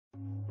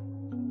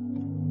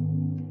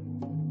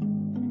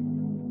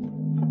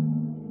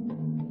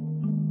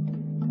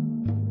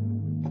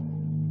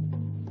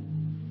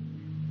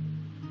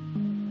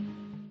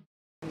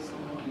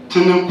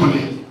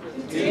Tinukuli.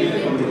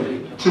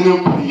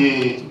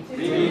 Tinukuli.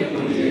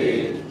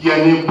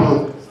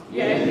 Yanibo.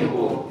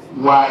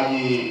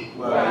 Waye.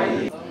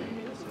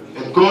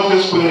 It goes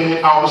this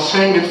way. I will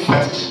sing it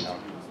first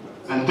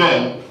and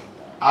then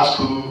ask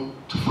you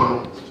to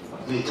follow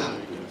later.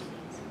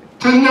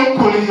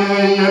 Tinukuli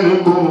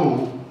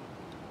yanibo.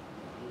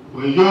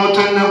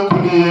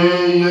 Tinukuli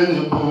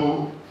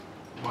yanibo.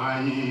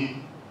 Waye.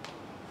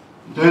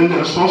 Then the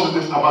response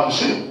is about the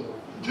same.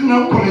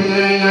 Tinukuli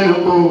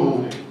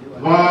yanibo.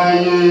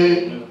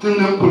 Waye.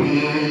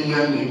 Tinukuli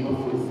yanibo.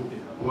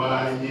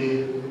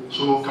 Waye.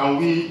 So can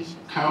we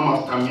come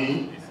after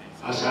me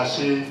as I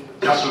say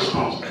just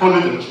response,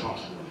 only the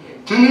response.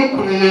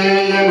 Tinukuli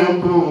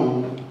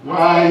yanibo.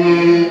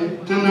 Waye.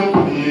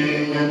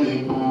 Tinukuli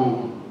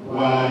yanibo.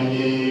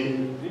 Waye.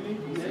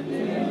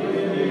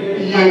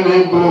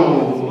 Yanibo.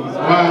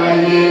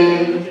 Waye.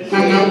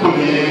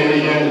 Tinukuli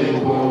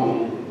yanibo.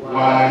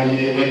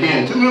 Waye.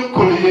 Again.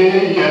 Tinukuli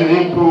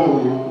yanibo.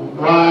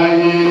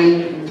 Waye.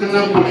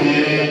 Tinukuli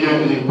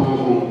yanibo.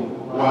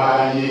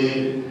 Waye.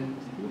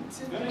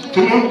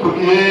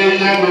 Tinukuli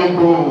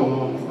yanibo.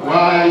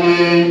 Waye.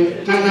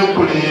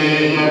 Tinukuli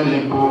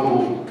yanibo.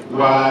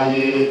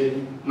 Waye.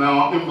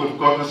 Now, if we've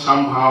got it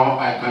somehow,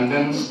 I can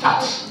then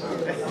start,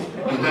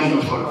 and then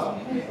you follow.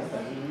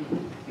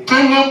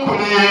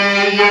 Tinukuli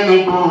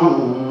yanibo.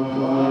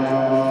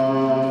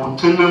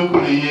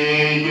 Tinukuli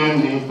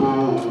yanibo.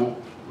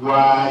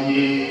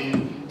 Waye.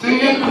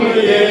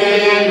 Tinukuli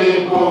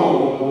yanibo.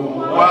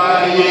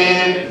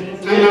 Waye.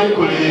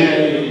 Tinukuli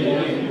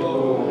yanibo.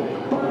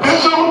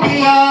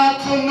 Ezombia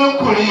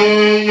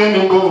tinukuli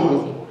yanibo.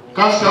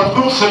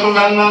 Kasapu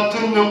selana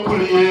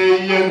tinukuli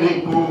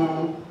yanibo.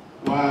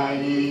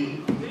 Waye.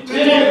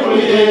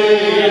 Tinukuli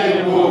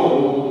yanibo.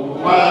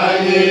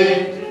 Waye.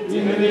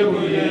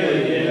 Tinukuli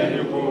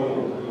yanibo.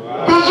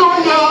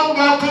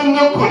 Ezoyanga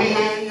tinukuli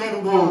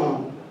yanibo.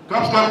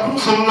 Kasapu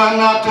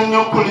selana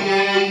tinukuli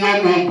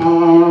yanibo.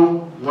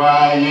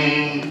 Waye.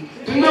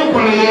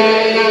 Tinukuli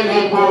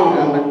yanibo.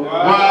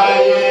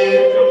 Waye.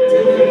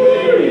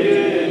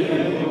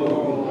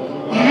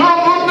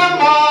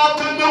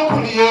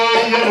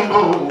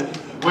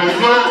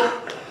 Professor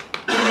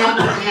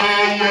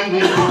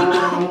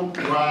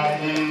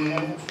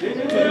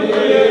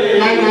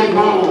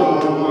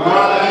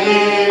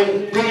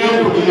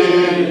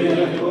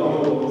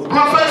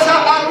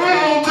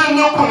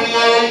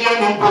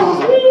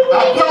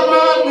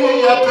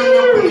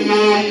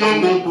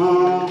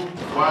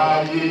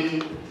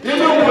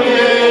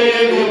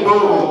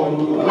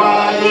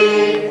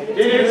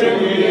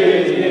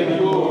Irene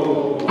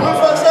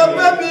Professor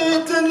Perbi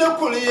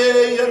Tinukuli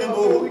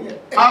Yanibo.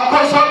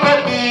 Akosua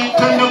Perbi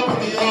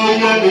Tinukuli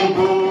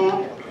Yanibo.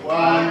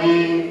 Waye.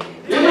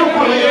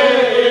 Tinukuli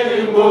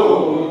Yanibo.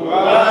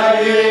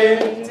 Waye.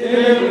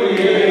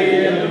 Tinukuli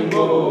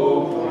Yanibo.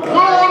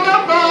 Wona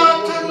ba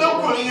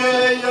Tinukuli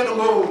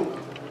Yanibo.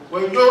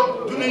 Wayo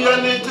dunia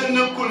ni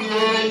Tinukuli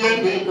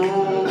Yanibo.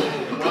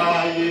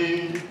 Waye.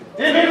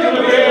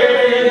 Tinukuli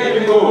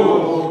Yanibo.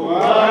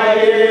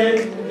 Waye.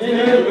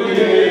 Tinukuli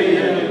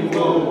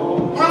Yanibo.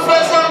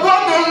 Professor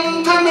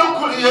Gordon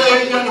Tinukuli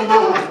Yanibo.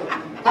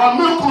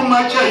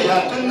 Pamukumachaya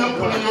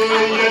Tinukuli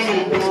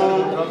Yanibo.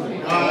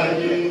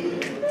 Waye.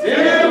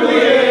 Tinukuli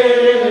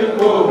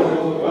Yanibo.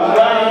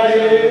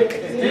 Waye.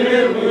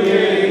 Tinukuli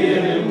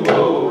Yanibo.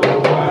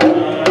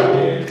 Waye.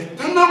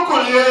 Tinukuli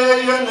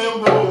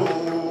Yanibo.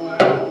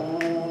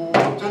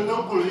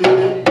 Tinukuli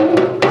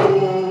Yanibo.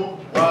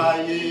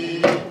 Waye.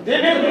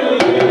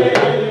 Tinukuli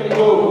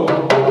Yanibo.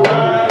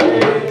 Waye.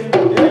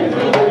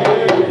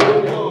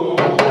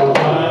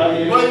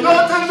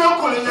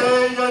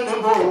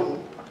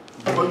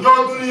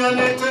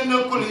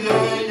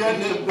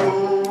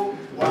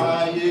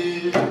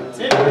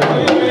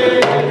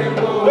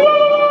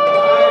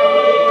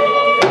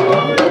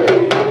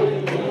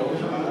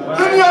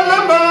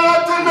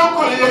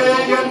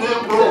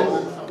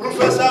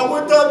 Professor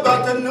Odotei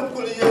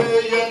Tinukuli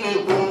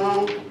Yanibo.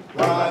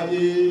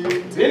 Waye.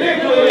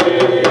 Tinukuli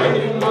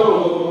Yanibo.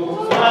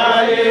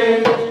 Waye.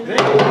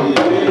 Tinukuli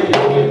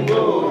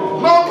Yanibo.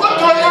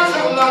 Makoto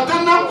yasuna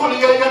Tinukuli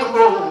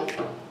Yanibo.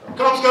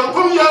 Kamskar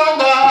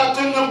kumyanga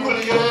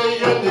Tinukuli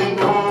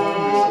Yanibo.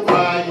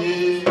 Waye.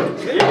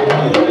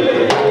 Tinukuli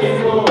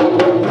Yanibo.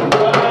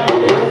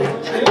 Waye.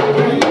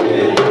 Tinukuli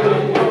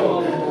Yanibo.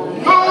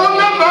 No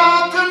nama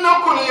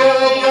Tinukuli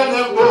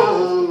Yanibo.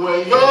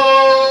 Wayo.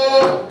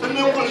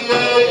 Tinukuli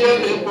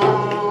Yanibo.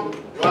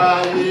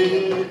 Waye.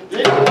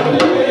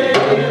 Tinukuli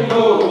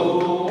Yanibo.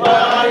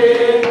 Waye.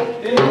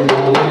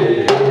 Tinukuli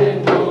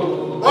Yanibo.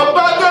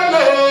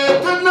 Obadele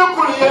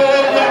Tinukuli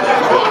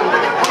Yanibo.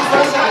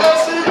 Professor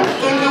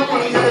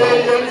Tinukuli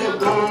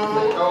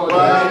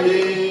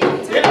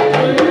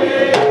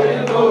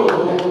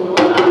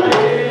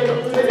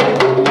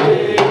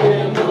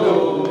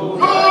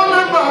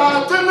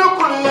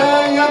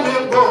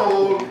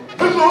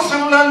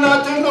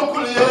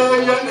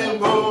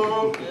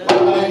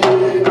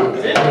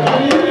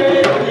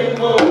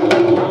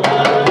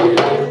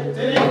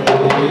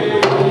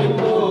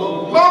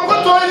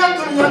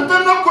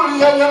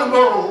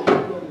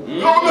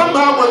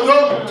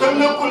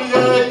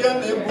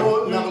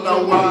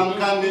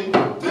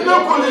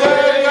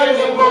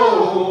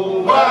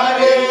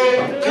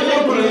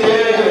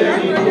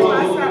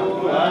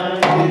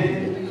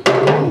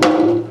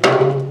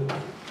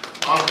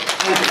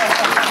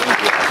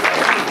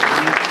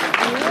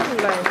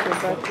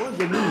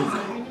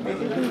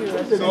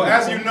So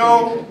as you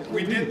know,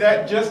 we did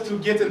that just to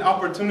get an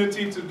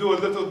opportunity to do a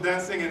little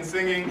dancing and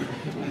singing.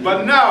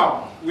 But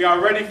now we are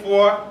ready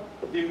for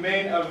the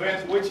main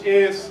event, which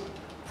is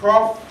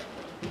Prof,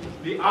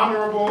 the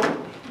Honorable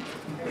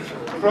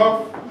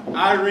Prof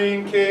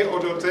Irene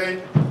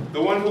Odotei,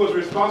 the one who is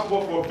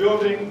responsible for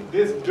building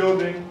this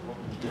building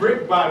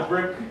brick by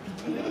brick.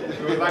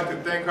 We would like to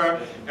thank her,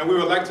 and we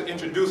would like to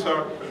introduce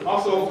her.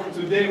 Also,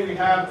 today we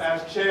have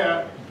as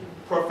chair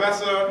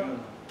Professor,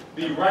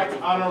 the Right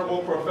Honorable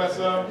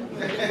Professor,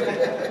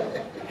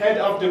 Head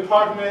of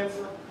Department,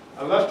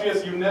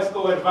 illustrious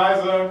UNESCO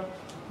advisor,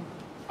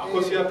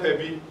 Akosua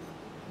Perbi.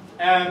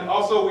 And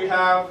also we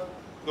have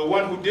the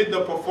one who did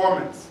the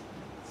performance,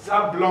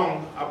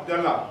 Zablon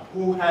Abdallah,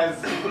 who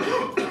has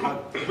a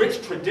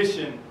rich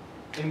tradition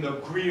in the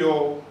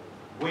griot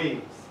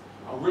ways,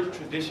 a rich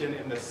tradition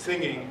in the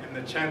singing and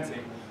the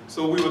chanting.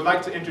 So we would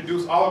like to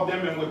introduce all of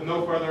them, and with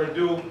no further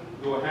ado,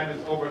 we will hand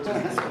it over to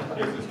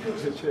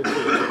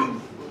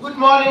Good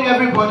morning,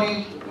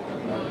 everybody.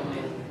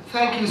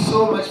 Thank you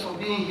so much for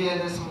being here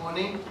this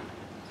morning.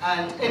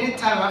 And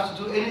anytime I have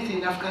to do anything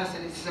in African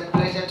studies, it's a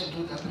pleasure to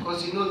do that,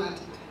 because you know that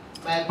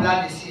my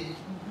blood is here.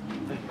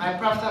 My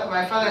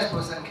father is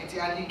Prof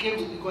Nketia, and he came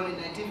to Legon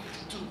in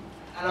 1952,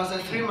 and I was a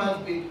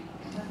 3-month baby.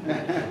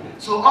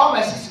 So all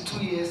my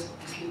 62 years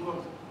is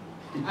Legon.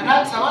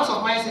 And some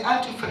of mine say,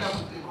 aren't you fed up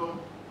with Legon?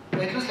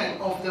 But it looks like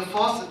of the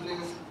 4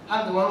 siblings,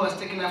 I'm the one who was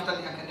taken after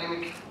the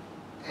academic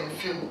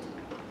field.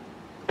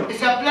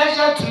 It's a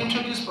pleasure to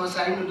introduce Prof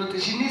Irene Odotei.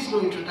 She needs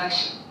no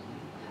introduction.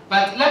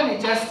 But let me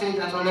just say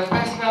that on a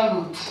personal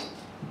note,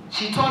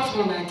 she taught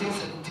me in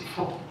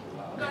 1974.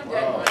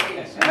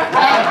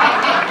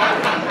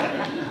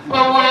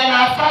 Well, when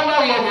our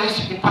final year in the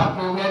history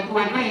department, we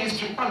were doing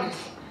history honors,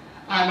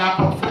 and our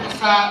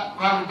professor,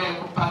 one of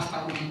them, passed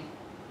away.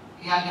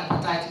 He had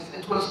hepatitis.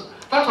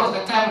 That was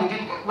the time we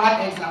did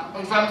one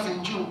exams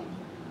in June.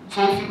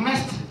 So if you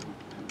missed,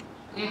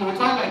 it was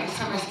like a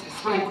semester,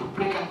 so you could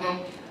break, and then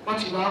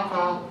what you now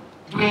call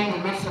doing the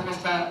next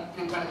semester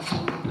paper, so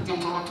we put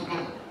it all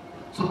together.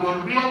 So we were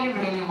really,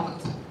 really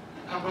hot.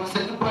 And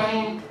Professor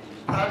Dubai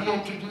proudly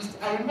introduced,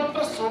 I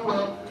remember so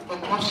well the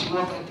clothes she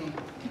wore that day.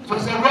 It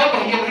was a red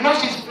and yellow, you know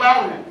she's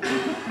flowering.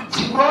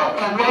 She wore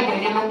a red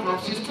and yellow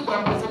clothes. She stood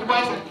and Professor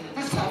Dubai said,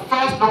 this is her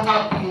first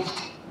daughter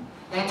PhD,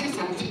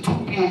 1972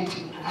 PhD,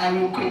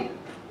 Irene Queen.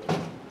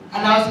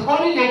 And I was the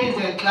only lady in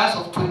the class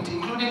of 20,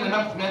 including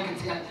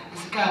Nketia,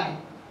 Isikani.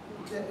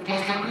 It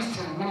was the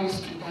Christian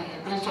ministry,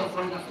 the Ministry of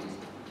Foreign Affairs,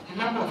 a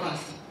number of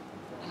us.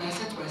 And I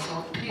said to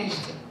myself,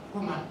 PhD,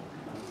 woman,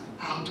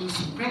 I'll do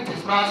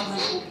sprinters, mass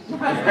mission.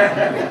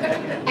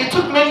 It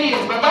took many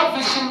years, but that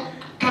vision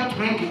kept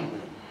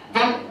ringing.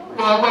 Then,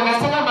 when I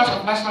started much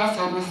of national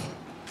service,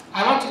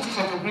 I went to teach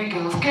at the Greek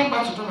girls, came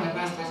back to do my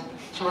master's.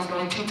 She was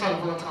my tutor in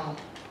Baltimore.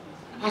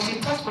 And she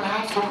touched my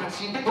hand so much.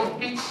 She did a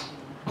beach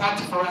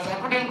party for us. I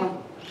couldn't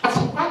go. But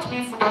she brought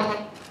me food. I was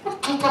like,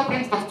 what tutor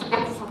brings the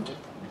student food?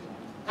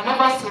 And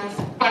ever since,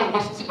 that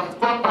relationship has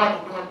gone down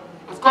and down.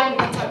 It's gone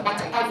better and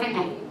better every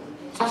day.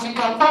 So she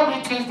can call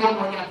me Tuesday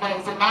morning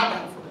and say,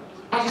 Madam.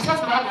 But she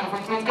says, Madam,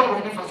 which means get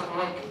ready for some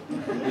work.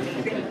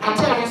 I'm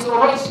telling you, so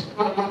what's the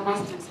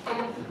questions?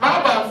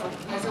 Madam,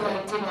 I said,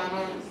 I'm telling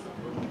you,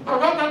 oh,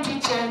 why don't you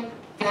check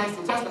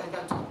Thursday, just like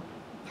that?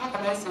 How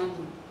can I say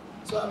you?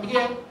 So I'm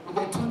here with a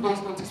 2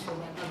 days notice from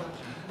my mother.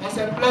 It's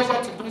a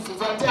pleasure to do so.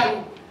 So I'm telling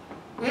you,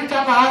 we need to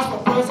have a house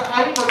for Professor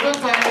Irene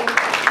Odotei.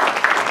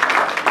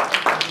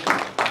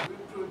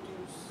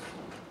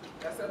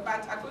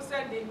 But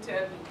Akosua didn't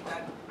tell me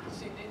that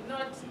she did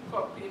not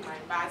copy my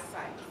bad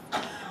side.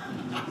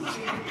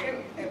 She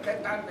became a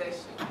better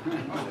version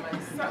of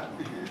myself.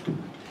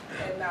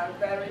 And I'm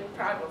very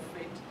proud of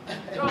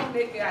it. Don't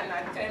make an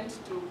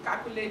attempt to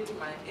calculate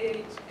my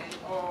age and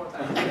all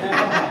that.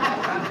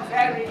 I'm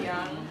very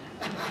young.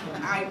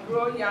 I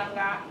grow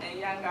younger and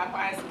younger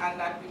whilst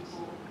other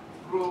people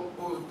grow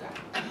older.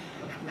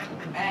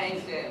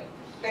 And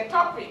the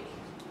topic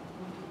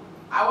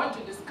I want to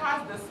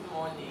discuss this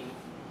morning,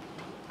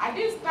 I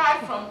didn't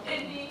start from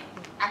any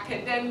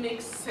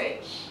academic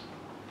search.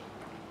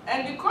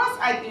 And because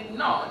I did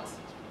not,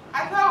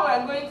 I thought we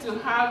were going to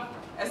have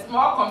a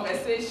small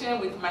conversation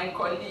with my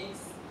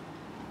colleagues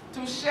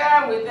to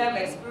share with them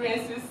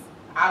experiences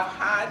I've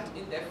had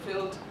in the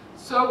field,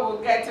 so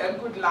we'll get a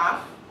good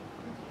laugh.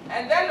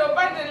 And then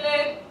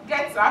Obadele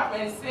gets up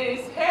and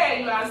says,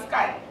 hey, you are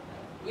Sky.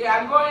 We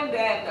are going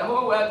there and the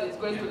whole world is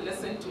going to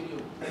listen to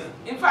you.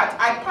 In fact,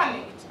 I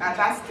panicked at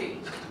that stage.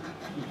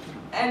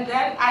 And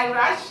then I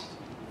rushed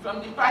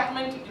from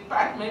department to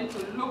department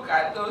to look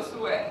at those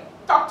who were,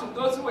 talk to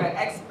those who were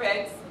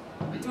experts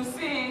to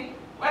see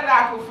whether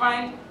I could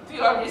find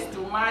theories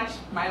to match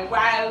my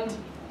wild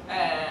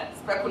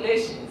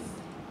speculations.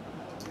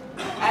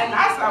 And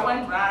as I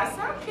went around, I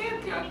said,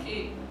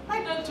 okay,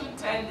 why don't you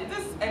tell me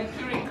this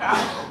empirical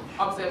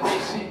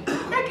observation?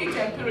 Make it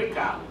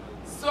empirical.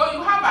 So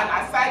you have an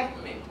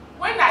assignment.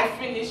 When I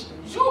finish,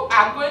 you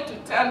are going to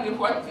tell me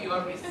what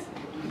theories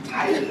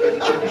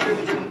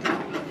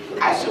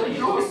I should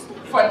use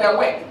for the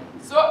work.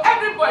 So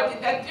everybody,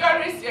 the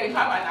theories here, you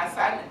have an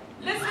assignment.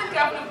 Listen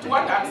carefully to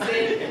what I'm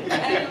saying,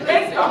 and you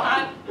raise your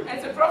hand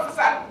and say,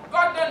 Professor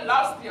Gordon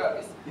loves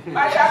theories.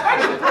 But you are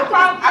going to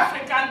propound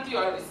African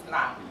theories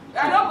now. We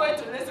are not going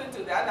to listen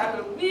to the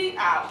other way. We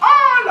are,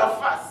 all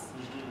of us,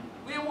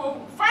 we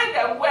will find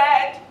a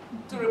word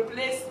to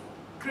replace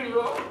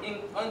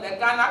Griot on the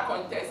Ghana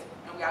contest,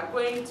 and we are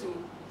going to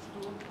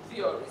do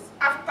theories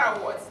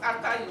afterwards,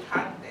 after you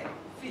had the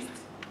feast.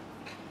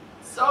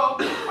 So,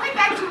 why did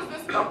I choose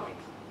this topic?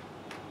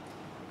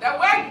 The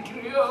word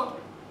Griot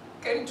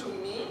came to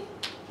me,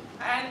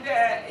 and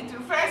it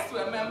refers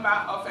to a member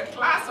of a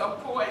class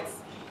of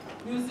poets,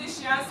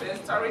 musicians, and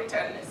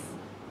storytellers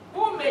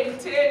who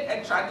maintain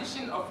a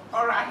tradition of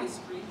oral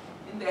history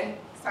in the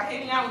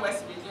Sahelian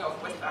West region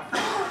of West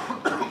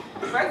Africa.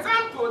 For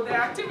example, the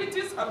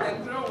activities of the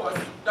Griot was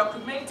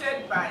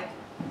documented by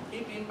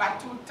Ibn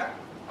Battuta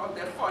of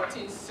the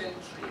 14th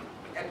century,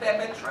 a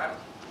Berber tribe.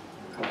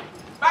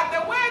 But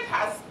the word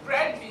has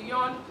spread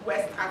beyond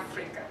West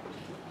Africa.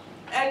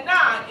 And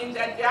now, in the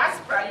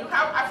diaspora, you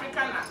have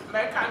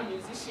African-American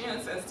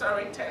musicians and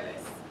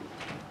storytellers.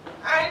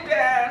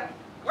 And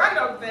one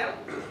of them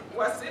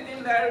was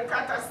sitting there,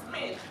 Carter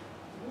Smith,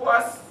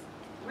 was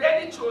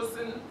really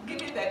chosen,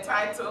 given the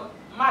title,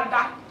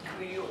 Mother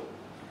Griot.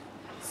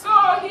 So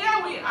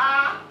here we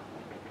are,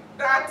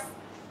 that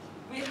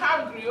we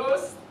have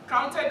griots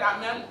counted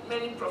among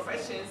many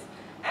professions,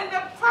 and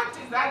the fact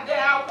is that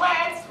there are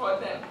words for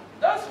them.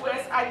 Those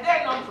words, I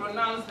dare not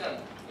pronounce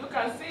them. You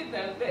can see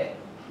them there.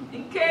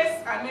 In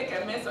case I make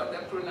a mess of the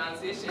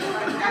pronunciation,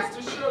 but just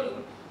to show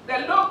you,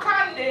 the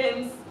local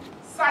names,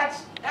 such,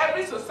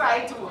 every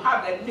society will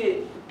have a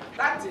name.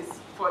 That is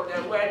for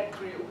the word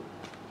Griot.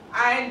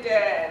 And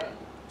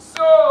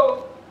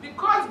so,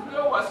 because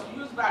Griot was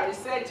used by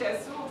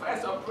researchers who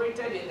first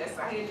operated in the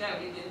Sahelian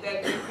region,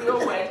 the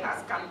Griot word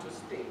has come to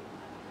stay.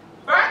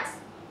 But,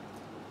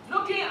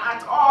 looking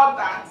at all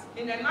that,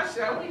 in a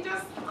nutshell, we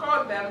just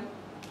call them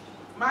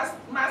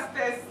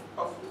masters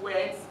of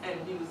words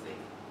and music.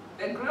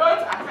 The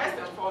griots are first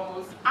and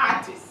foremost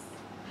artists,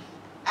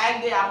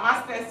 and they are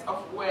masters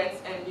of words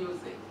and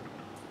music.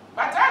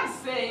 But I'm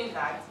saying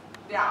that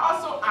they are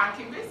also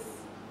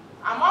archivists.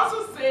 I'm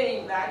also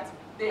saying that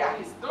they are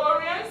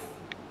historians.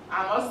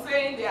 I'm also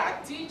saying they are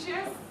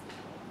teachers,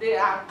 they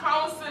are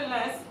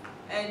counselors,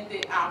 and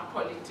they are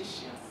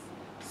politicians.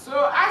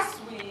 So as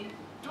we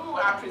do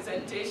our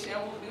presentation,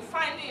 we'll be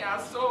finding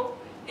out. So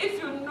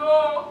if you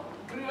know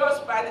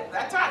griots by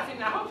that time,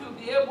 I hope you'll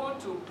be able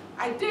to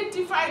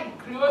identify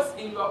griots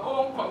in your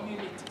own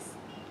communities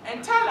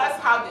and tell us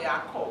how they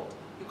are called.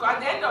 Because at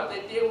the end of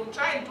the day, we'll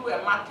try and do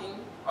a mapping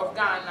of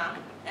Ghana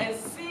and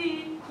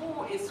see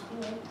who is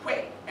who,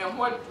 where, and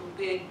what do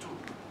they do.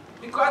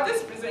 Because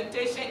this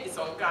presentation is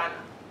on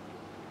Ghana.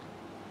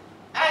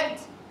 And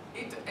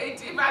it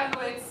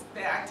evaluates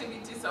the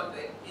activities of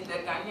in the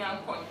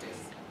Ghanaian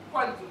context.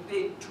 What do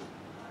they do?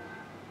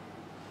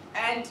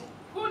 And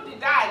who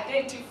did I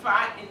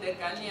identify in the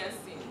Ghanaian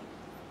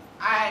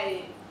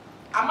scene?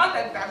 Among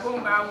the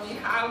Dagomba, we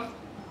have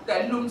the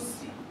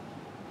lumsi.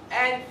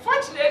 And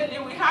fortunately,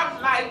 we have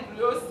live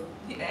griots,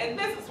 and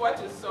this is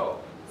what you saw.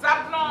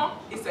 Zablon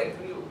is a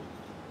griot,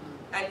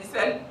 and it's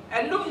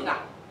a lunga.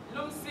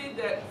 Lumsi,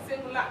 the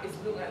singular is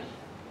lunga.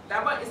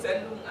 That one is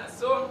a lunga.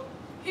 So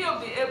he'll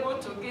be able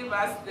to give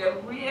us the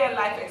real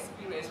life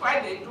experience,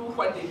 why they do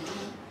what they do,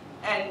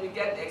 and we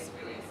get the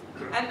experience.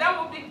 And then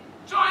we'll be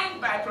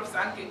joined by Professor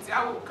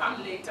Nketia, who will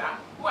come later,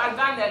 who has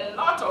done a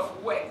lot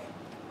of work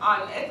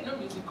on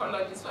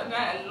ethnomusicology, so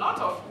done a lot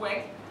of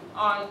work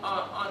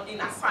in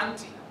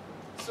Asante.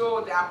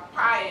 So they are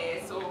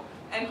pious, so,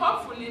 and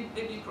hopefully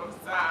maybe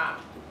Professor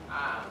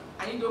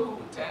Aido who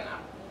will turn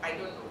up. I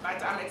don't know,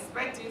 but I'm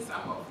expecting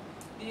some of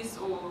these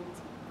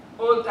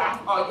older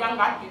or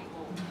younger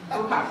people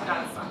who have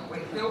done some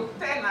work. They will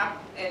turn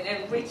up and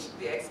enrich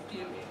the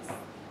experience.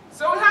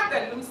 So we have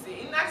the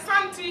lumsi. In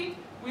Asante,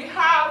 we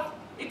have,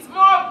 it's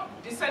more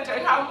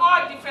decentralized, you have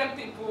more different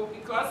people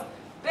because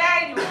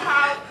there you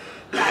have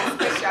like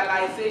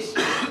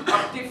specialization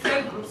of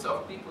different groups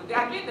of people. They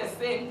are doing the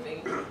same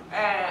thing,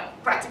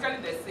 practically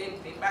the same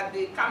thing, but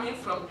they're coming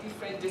from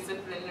different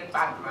disciplinary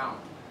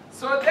backgrounds.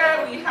 So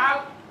there we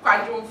have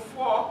Kwadron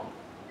 4,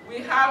 we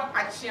have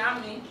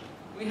Achiami,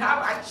 we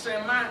have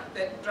Achrema,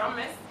 the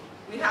drummers,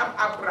 we have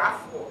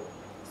Abrafo.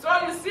 So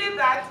you see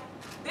that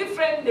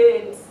different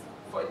names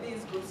for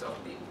these groups of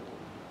people.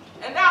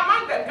 And then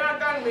among the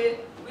Gandan,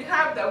 we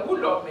have the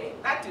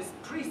Wulome, that is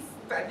priests,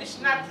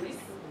 traditional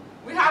priests.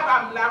 We have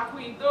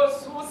Amlakwi,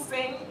 those who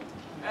sing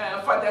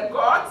for the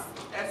gods,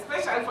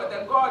 especially for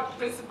the god,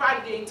 principal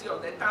deity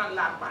of the town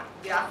Lapa.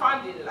 They are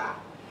found in La.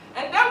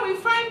 And then we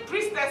find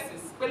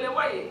priestesses,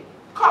 Pelewaye,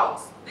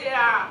 cults. They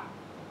are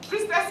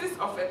priestesses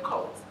of a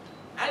cult.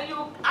 And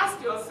you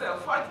ask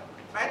yourself, what,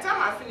 by the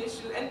time I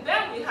finish you, and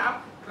then we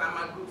have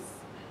grammar groups.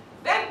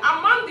 Then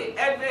among the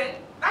Ebe,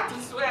 that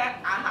is where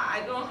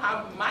I don't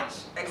have much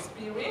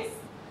experience.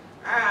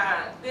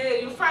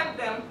 You find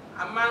them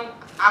among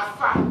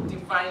Alpha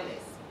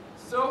diviners.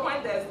 So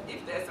when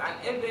if there's an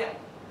Ebe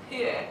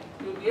here,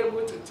 you'll be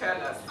able to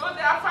tell us. So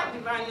the Alpha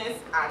diviners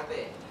are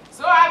there.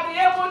 So I'll be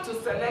able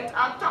to select,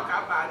 I'll talk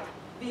about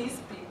these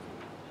people.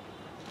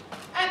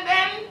 And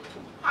then,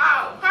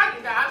 how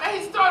did I'm a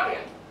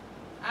historian.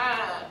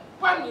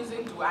 What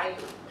music do I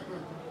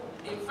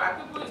know? In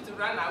fact, people used to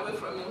run away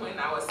from me when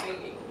I was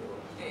singing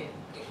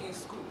in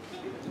school,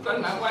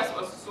 because my voice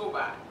was so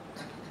bad.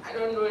 I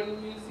don't know any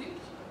music.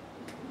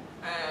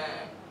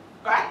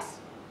 But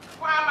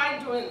why am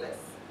I doing this?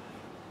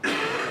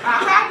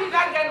 How did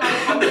I get my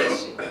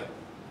information?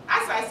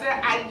 As I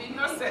said, I did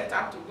not set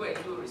up to go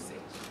and do research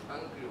on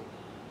Griot.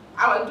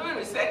 I was doing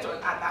research on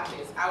other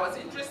things. I was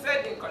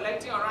interested in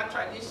collecting oral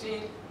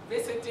tradition,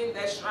 visiting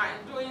the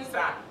shrine, doing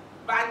some.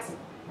 But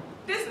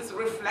this is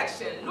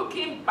reflection,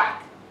 looking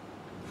back,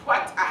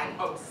 what I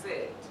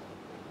observed.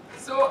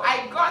 So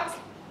I got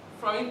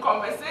from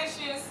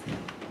conversations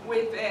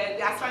with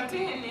the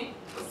Asante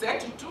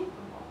Osetutu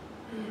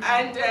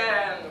and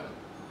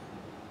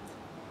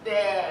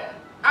the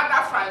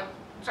other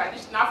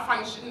traditional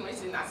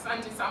functionaries in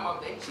Asante, some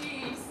of the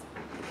chiefs,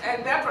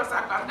 and then Prof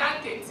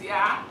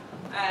Nketia.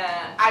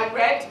 I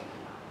read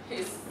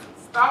his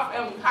stuff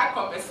and we had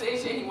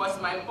conversation. He was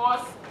my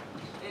boss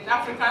in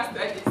African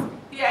Studies.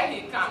 Here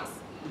he comes.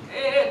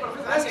 Hey,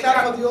 Professor. Let's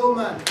start with the old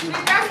man. They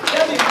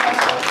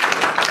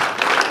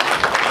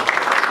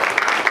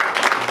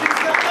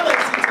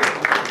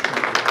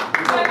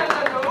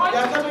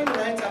are coming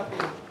right up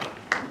here.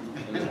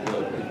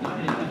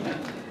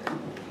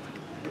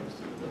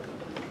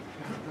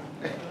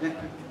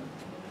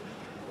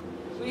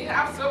 We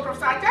have, so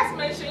Professor, I just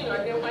mentioned your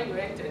name when you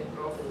entered,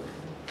 Prof.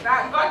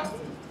 I got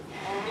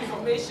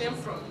information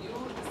from you,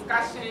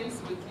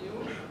 discussions with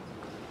you,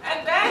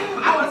 and then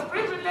I was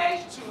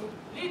privileged to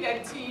lead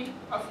a team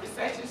of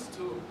researchers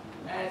to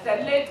the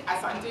late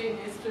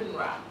Asante's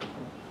funeral.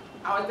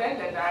 I was then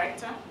the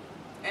director,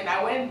 and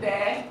I went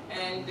there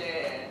and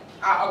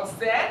I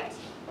observed.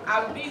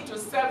 I've been to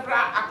several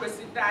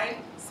Akosua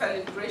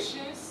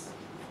celebrations,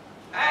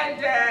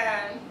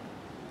 and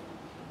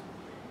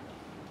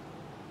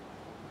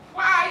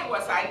why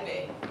was I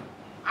there?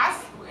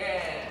 As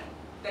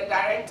the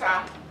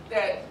director,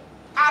 the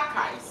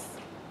archives,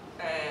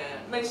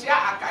 Menchia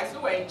archives, who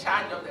were in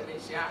charge of the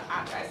Menchia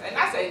archives, and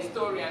as a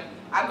historian,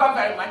 I got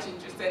very much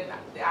interested in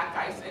the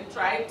archives and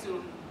tried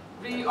to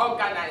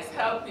reorganize,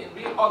 help in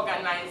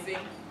reorganizing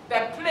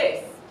the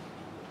place.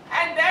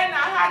 And then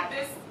I had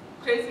this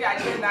crazy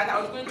idea that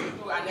I was going to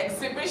do an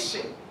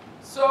exhibition.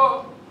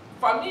 So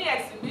for me,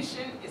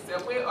 exhibition is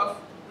a way of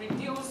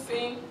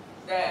reducing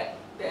the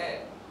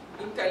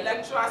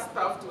intellectual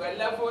stuff to a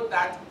level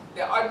that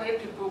the ordinary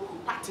people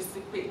could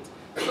participate.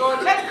 So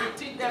let me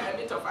teach them a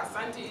bit of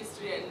Asante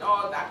history and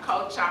all that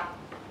culture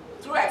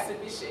through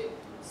exhibition.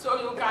 So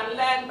you can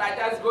learn by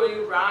just going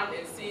around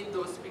and seeing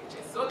those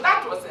pictures. So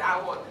that was the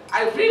award.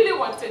 I really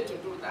wanted to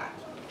do that.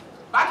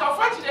 But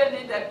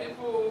unfortunately, the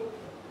people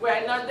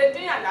were not, they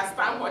didn't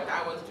understand what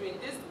I was doing.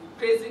 This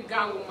crazy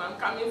gang woman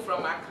coming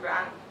from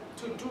Accra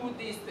to do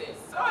these things.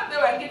 So they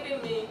were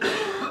giving me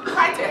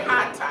quite a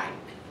hard time.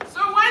 So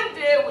one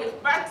day,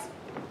 but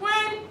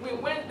when we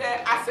went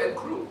there as a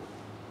group,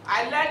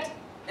 I led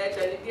a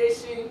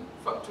delegation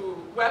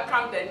to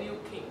welcome the new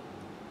king.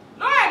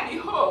 Lo and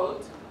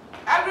behold,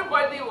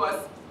 everybody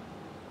was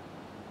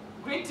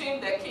greeting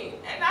the king.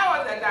 And I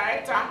was the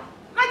director.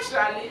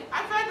 Naturally,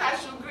 I felt I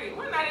should greet.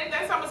 When I did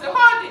that, someone said,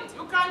 hold it,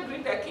 you can't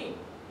greet the king.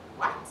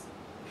 What?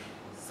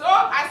 So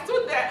I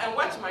stood there and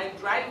watched my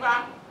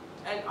driver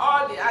and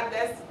all the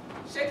others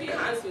shaking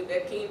hands with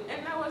the king,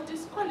 and I was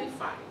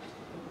disqualified.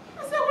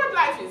 I said, what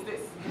life is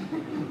this?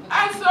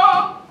 And so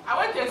I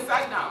went and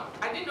sat down.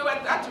 I didn't know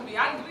whether to be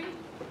angry,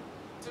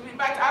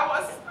 but I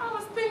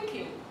was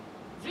thinking,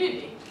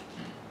 really.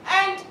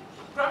 And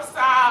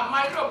Professor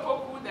Mario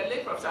Poku, the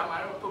late Professor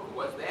Mario Poku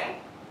was there,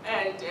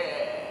 and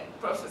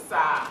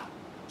Professor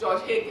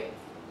George Hagen.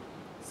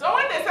 So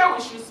when they said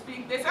we should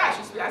speak, they said I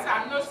should speak. I said,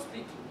 I'm not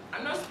speaking.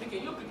 I'm not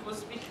speaking. You people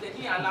speak. They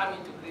didn't allow me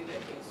to greet the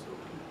king. So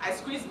I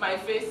squeezed my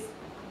face,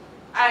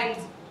 and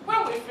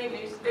when we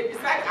finished, they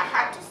decided I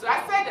had to. So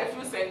I said a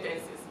few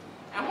sentences.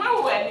 And when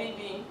we were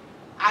leaving,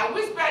 I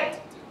whispered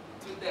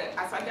to the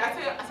Asante, I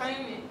said,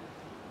 Asante,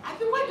 I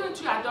think, why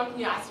don't you adopt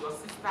me as your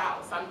sister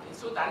or something,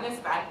 so that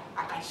next time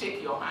I can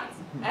shake your hands?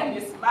 And he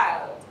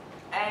smiled.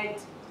 And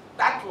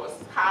that was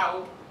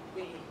how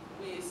we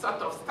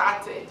sort of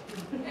started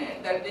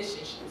the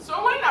relationship.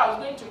 So when I was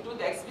going to do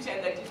the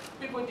exhibition, that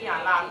people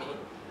didn't allow me,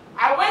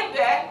 I went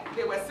there,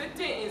 they were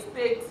sitting in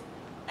state,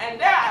 and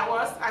there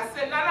I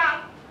said,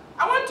 Nana,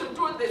 I want to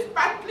do this,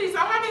 but please,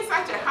 I'm having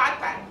such a hard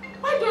time.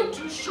 Why don't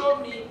you show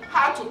me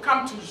how to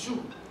come to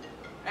you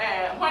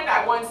when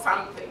I want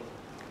something?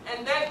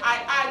 And then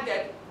I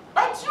added,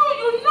 but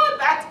you know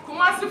that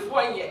Kumasi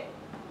 4 years.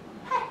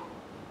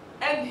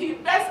 And he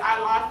burst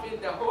out laughing.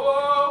 The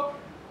whole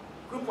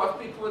group of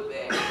people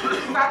there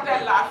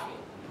started laughing.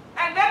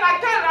 And then I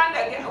turned around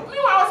again.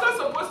 Meanwhile, I was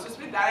not supposed to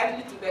speak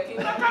directly to the king.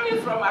 I'm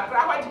coming from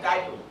Accra, what did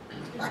I do?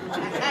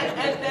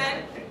 and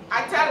then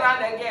I turned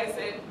around again and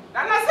said,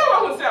 and I said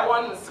what who said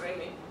one was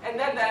raining. And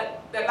then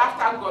the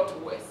laughter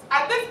got worse.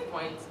 At this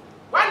point,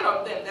 one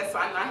of them, the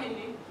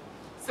Sanahini,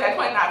 said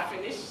when I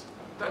finished,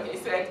 he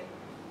said,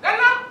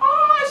 Nana,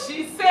 oh,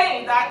 she's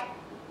saying that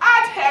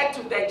add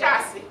her to the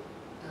jersey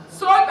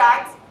so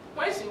that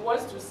when she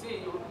wants to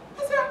see you.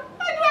 I said,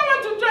 I don't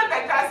want to join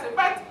the jersey.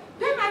 But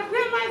then I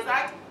realized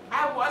that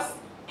I was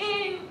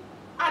in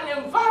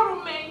an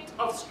environment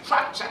of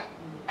structure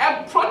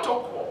and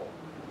protocol.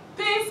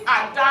 Things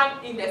are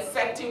done in a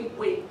certain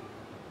way.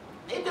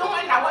 Even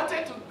when I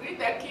wanted to greet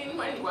the king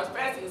when he was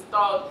first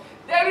installed,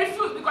 they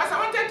refused because I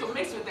wanted to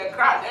mix with the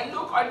crowd and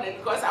look ordinary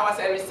because I was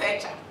a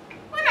researcher.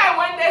 When I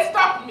went, they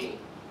stopped me.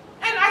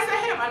 And I said,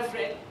 hey, my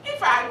friend,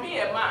 if I had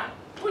been a man,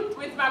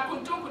 with my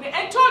kuntunkuni,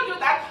 and told you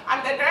that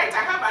I'm the director,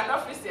 I have an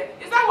office here,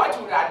 is that what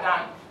you would have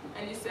done?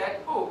 And he said,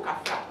 oh,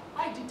 Kafra,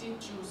 why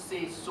didn't you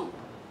say so?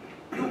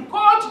 You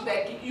go to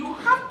the king, you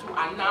have to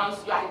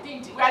announce your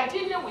identity. We are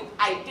dealing with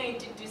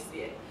identities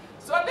here.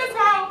 So this is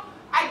how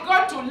I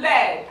got to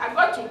learn. I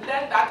got to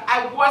learn that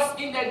I was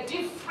in a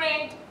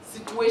different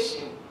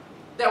situation.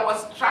 There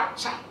was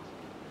structure,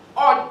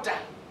 order,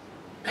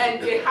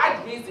 and they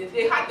had reason.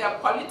 They had their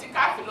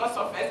political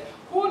philosophers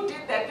who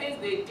did the things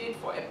they did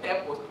for a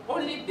purpose.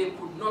 Only they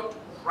could not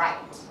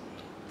write.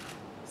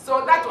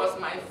 So that was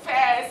my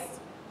first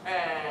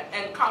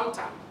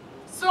encounter.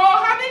 So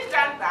having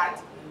done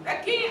that, the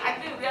king, I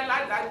didn't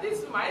realize that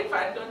this woman, if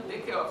I don't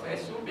take care of her,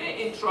 she'll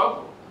be in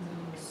trouble.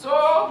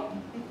 So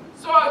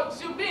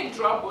she'll be in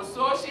trouble.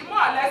 So she more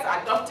or less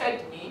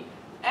adopted me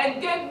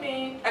and gave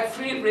me a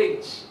free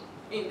range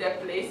in the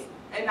place.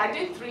 And I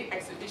did 3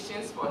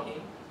 exhibitions for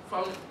him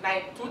from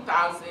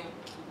 2000 to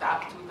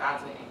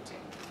 2018.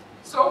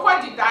 So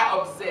what did I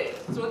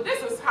observe? So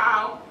this is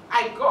how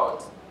I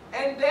got.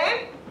 And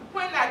then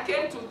when I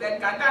came to the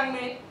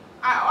Gadangme,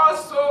 I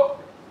also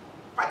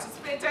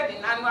participated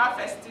in annual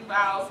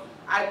festivals.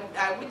 I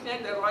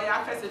witnessed the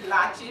Royal Festival,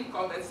 achieved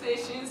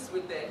conversations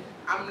with the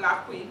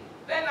Amlakwi.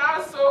 Then I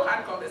also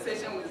had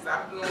conversation with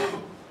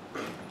Zablon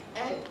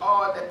and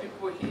all the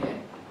people here.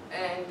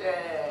 And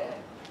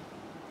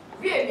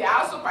really,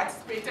 I also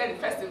participated in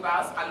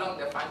festivals along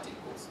the Fanti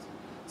Coast.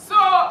 So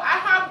I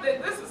have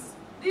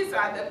these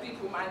are the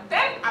people, man.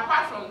 Then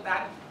apart from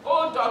that,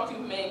 old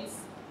documents,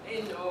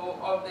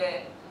 of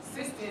the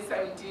 16th,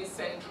 17th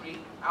century,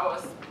 I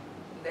was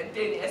the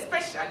Danish,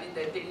 especially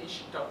the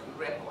Danish document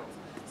records.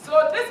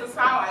 So this is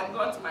how I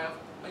got my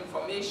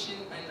information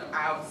and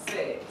I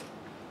observed.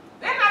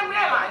 Then I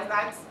realized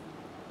that,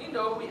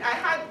 I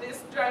had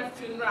these joint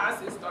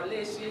funerals,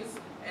 installations,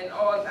 and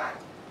all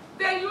that.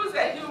 They use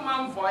a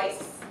human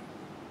voice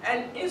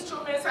and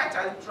instruments such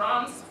as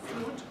drums,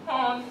 flute,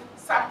 horn,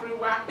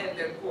 sapriwa, and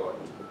the god.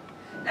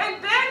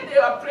 And then they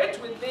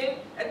operate within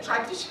a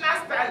traditional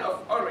style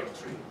of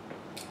oratory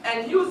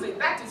and use it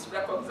that is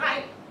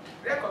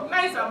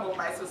recognizable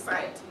by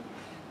society.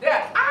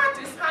 Their art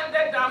is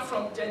handed down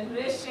from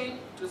generation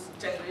to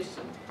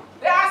generation.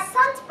 There are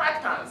such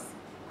patterns,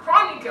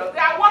 chronicles, they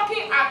are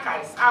working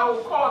archives, I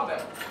will call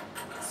them.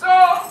 So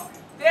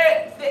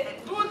they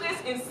do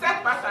this in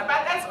set pattern,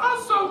 but there's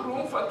also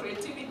room for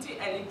creativity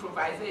and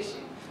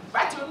improvisation.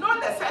 But you know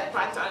the set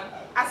pattern,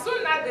 as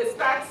soon as they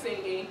start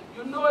singing,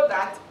 you know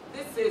that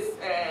this is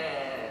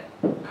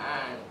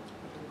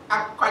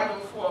accordion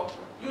 4.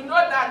 You know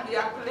that they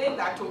are playing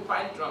the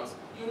tumpan drums.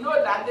 You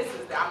know that this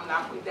is the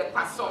amnak with the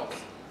passons.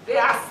 They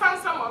are sung,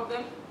 some of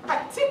them,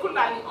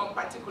 particularly on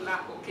particular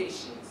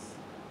occasions.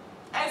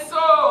 And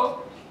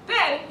so,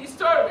 then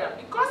historian,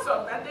 because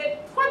of that,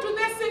 what do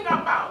they sing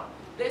about?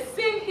 They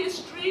sing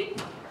history,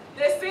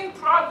 they sing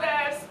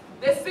proverbs,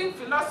 they sing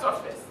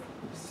philosophies.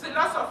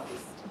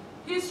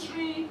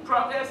 History,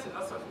 proverbs,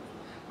 philosophy.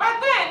 But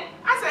then,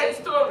 as a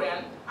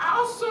historian, I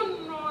also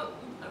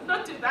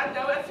noticed that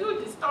there were a few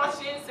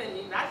distortions and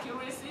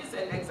inaccuracies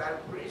and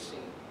exaggeration.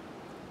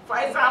 For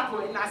example,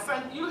 in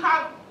Assam, you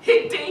have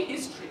hidden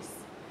histories.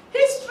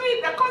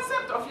 History, the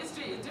concept of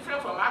history is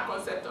different from our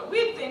concept of,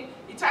 we think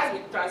it has to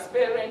be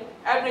transparent,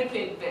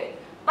 everything there.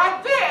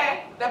 But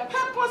there, the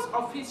purpose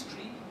of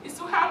history is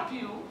to help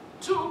you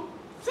to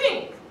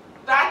think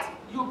that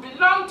you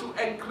belong to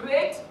a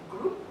great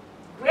group,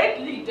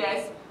 great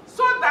leaders,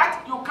 so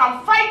that you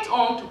can fight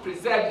on to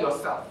preserve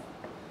yourself.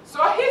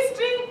 So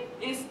history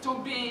is to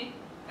be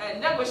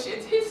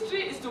negotiated.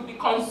 History is to be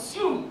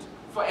consumed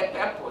for a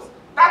purpose.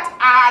 That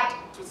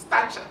add to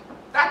stature.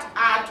 That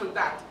add to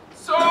that.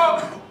 So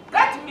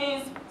that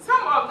means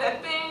some of the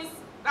things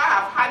that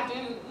have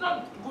had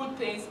not good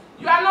things,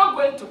 you are not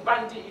going to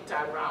bandy it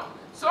around.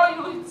 So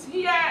you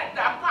hear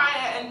the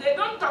empire and they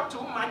don't talk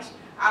too much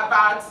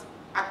about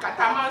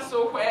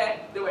Akatamanso where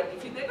they were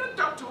defeated. They don't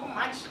talk too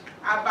much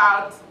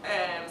about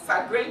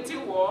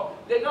Sagrenti War.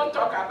 They don't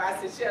talk about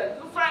Seychelles.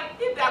 You find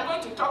if they are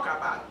going to talk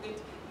about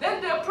it,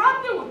 then they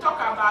probably will talk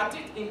about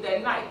it in the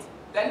night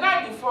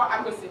before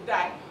Akosua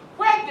died,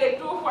 where they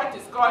do what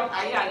is called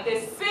ayan.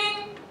 They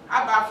sing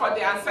about for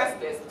the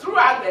ancestors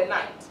throughout the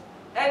night.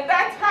 And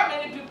that's how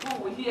many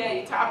people will hear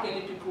it, how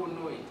many people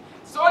know it.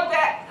 So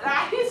there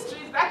are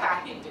histories that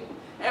are hidden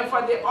and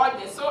for the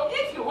audience. So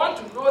if you want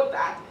to know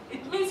that,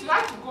 it means you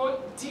have to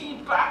go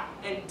deeper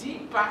and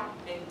deeper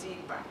and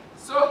deeper.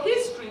 So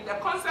history, the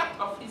concept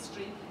of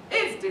history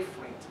is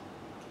different.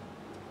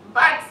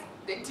 But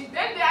then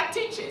there are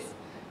teachers.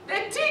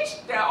 They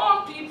teach their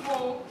own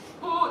people,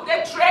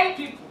 they train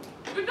people.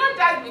 You don't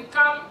just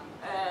become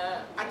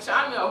a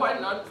charmer or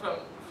whatnot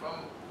from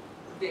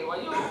day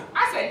one. You,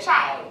 as a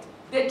child,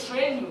 they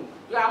train you.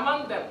 You are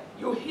among them.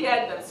 You hear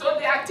them. So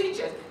they are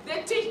teachers.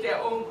 They teach their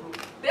own group.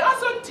 They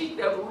also teach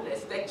the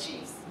rulers, the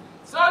chiefs.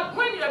 So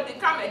when you have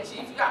become a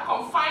chief, you are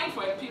confined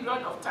for a period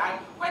of time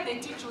where they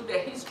teach you the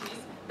histories,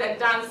 the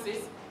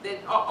dances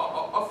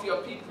of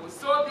your people.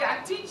 So they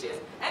are teachers.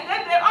 And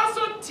then they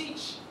also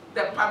teach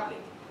the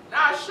public.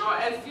 Now I'll show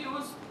a few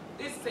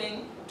this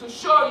thing to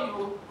show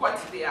you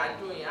what they are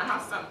doing. I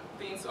have some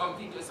things on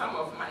video, some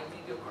of my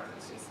video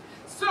corrections.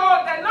 So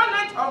the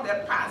knowledge of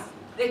the past,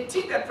 they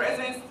teach the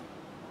present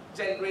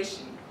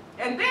generation.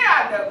 And they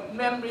are the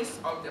memories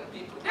of the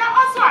people. They are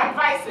also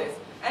advisors.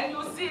 And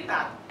you see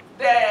that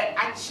the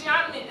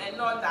Achiami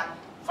and all that,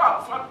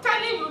 for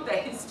telling you the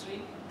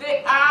history,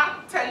 they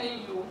are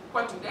telling you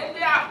what to do. And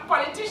they are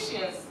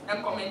politicians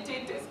and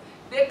commentators.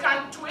 They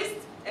can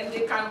twist and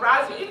they can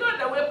rouse you. You know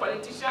the way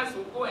politicians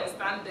will go and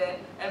stand there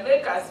and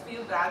make us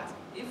feel that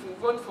if we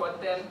vote for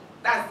them,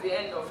 that's the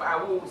end of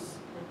our woes.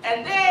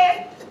 And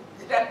they,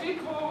 the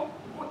people,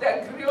 the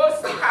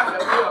griots, have a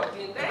way of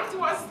doing that. It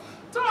was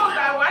told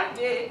that one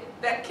day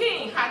the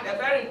king had a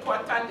very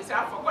important decision.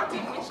 I've forgotten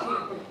which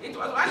king. It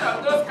was one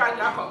of those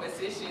casual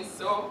conversations,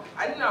 so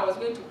I didn't know I was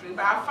going to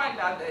prepare. I'll find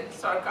out the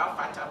historical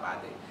fact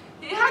about it.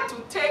 He had to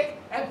take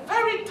a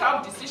very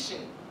tough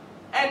decision.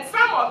 And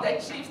some of the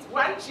chiefs,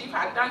 one chief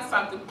had done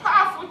something,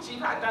 powerful chief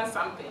had done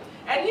something,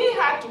 and he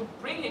had to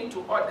bring him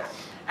to order.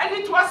 And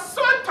it was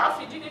so tough,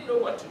 he didn't know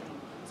what to do.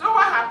 So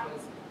what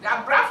happens? They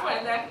are bravo,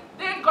 and then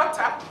they got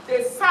up,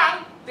 they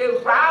sang, they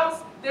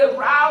roused,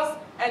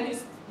 and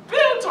he's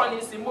built on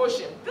his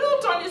emotion,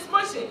 built on his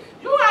emotion.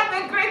 You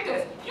are the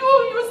greatest.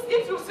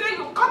 If you say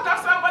you cut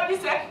off somebody,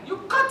 say you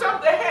cut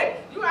off the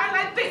head. You are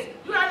like this,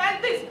 you are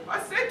like this. Or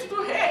say to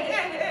do,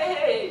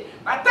 hey.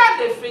 By the time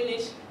they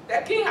finish,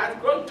 the king has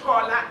grown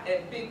taller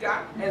and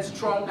bigger and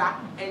stronger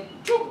and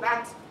took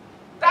that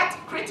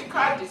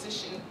critical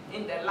decision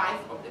in the life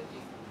of the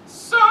people.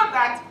 So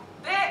that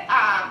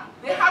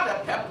they have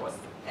a purpose.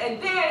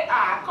 And they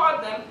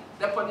call them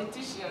the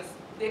politicians.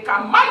 They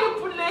can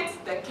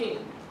manipulate the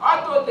king.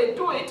 Although they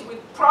do it with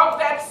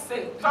proverbs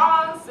and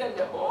tongues and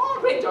the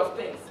whole range of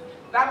things.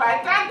 That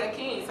by the time the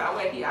king is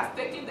aware, he has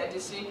taken the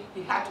decision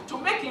he had to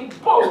make him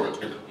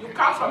bold. You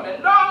come from a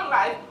long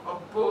life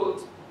of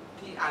bold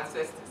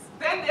ancestors.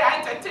 Then they are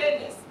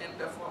entertainers and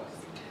performers.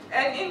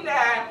 And in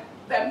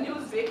the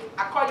music,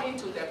 according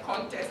to the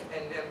context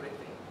and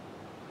everything.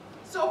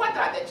 So what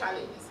are the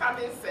challenges?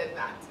 Having said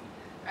that,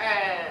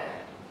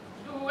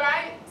 do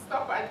I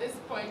stop at this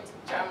point,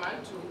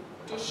 Chairman,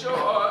 to show,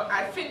 or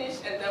I finish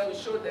and then we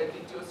show the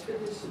videos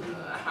finish?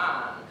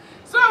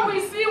 So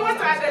we see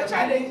what are the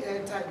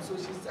challenges.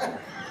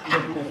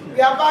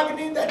 We are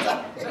bargaining the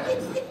time.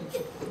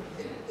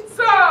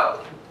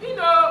 So, you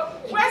know,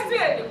 Western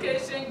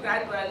education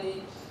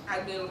gradually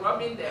has been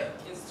robbing the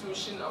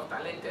institution of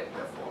talented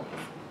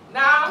performers.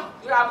 Now,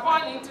 you are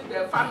born into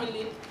the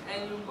family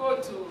and you go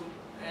to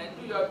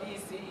do your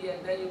BC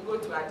and then you go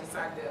to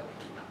Adisade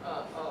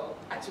or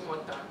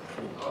Achimota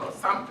or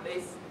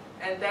someplace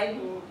and then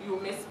you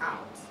miss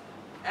out.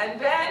 And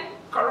then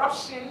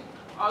corruption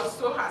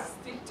also has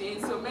sticked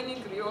in. So many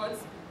griots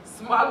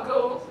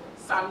smuggle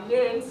some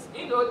names,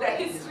 you know, the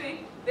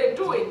history, they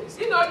do it.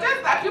 You know,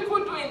 just that people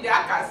do in the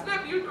archives,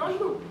 maybe you don't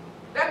know.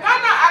 The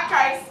Ghana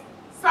archives,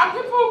 some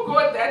people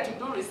go there to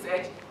do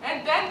research,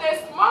 and then they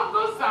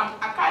smuggle some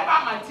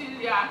archival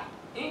material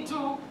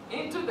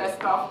into the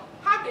stuff,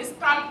 have it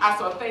stamped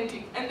as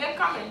authentic, and then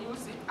come and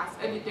use it as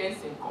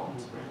evidence in court.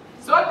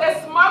 So they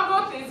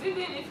smuggle things,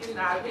 even if in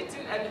our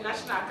written every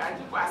national archive,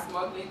 people are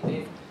smuggling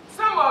things.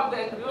 Some of the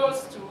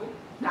griots too,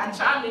 that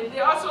charming, they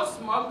also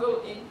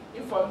smuggle in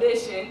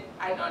information.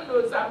 I don't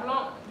know,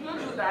 Zablon, do you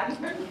do that?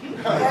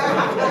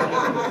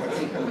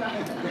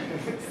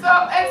 so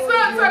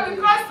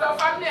because of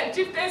family and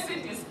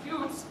chieftaincy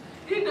disputes,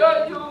 you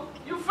know,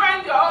 you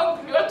find your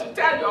own griot to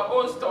tell your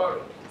own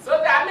story. So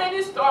there are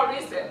many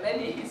stories and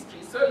many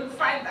histories, so you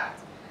find that.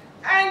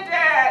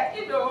 And,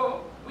 you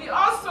know, we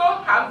also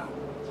have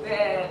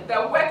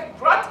the work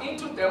brought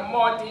into the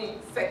modern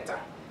sector.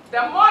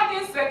 The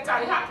modern sector,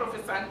 you have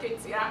Professor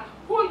Nketia,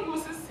 who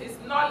uses his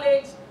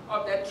knowledge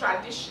of the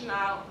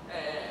traditional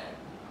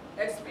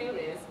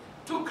experience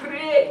to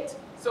create.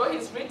 So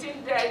he's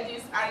written there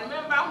this. I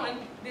remember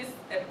when this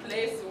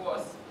place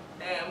was,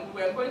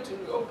 we were going to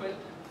reopen,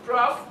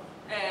 Prof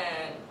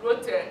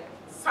wrote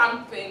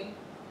something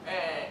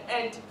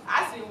and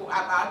asked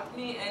about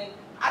me and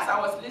as I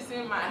was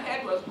listening, my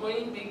head was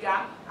growing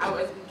bigger, I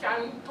was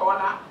becoming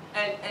taller,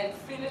 and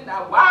feeling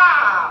that,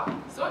 wow!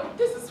 So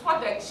this is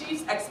what the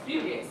chiefs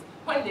experience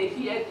when they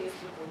hear these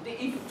people,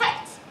 the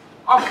effect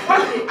of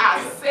what they are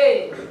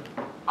saying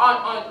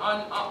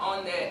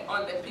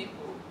on the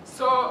people.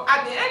 So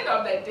at the end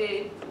of the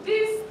day,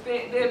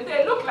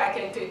 they look like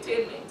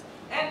entertainment.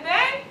 And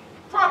then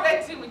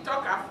poverty, we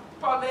talk of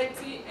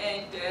poverty,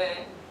 and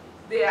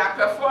they are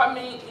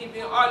performing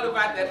even all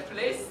over the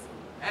place.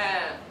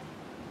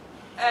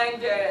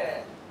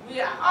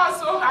 We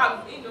also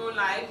have,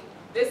 like,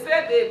 they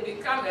say they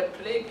become a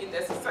plague in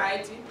the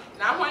society.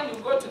 Now when you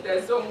go to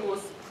the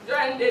Zongos,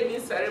 during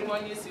naming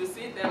ceremonies, you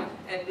see them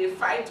and they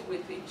fight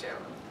with each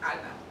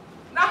other.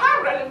 Now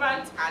how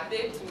relevant are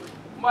they to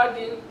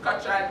modern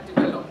cultural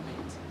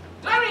development?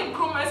 During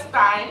Nkrumah's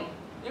time,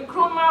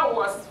 Nkrumah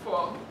was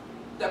for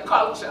the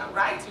culture,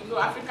 right?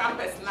 African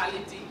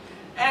personality.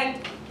 And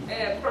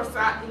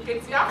Professor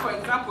Nketia, for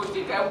example,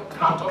 did a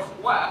lot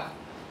of work.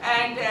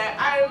 And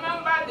I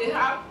remember they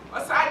have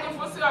Osaji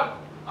Fosi of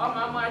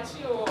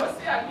Mamachi, or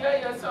Osi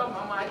Abioyo of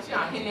Mamachi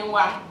and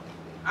Hinewa,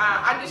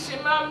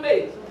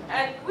 Adishimambe.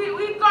 And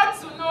we got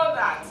to know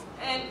that.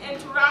 And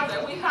to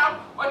rather, we have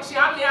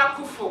Ochiame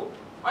Akufo.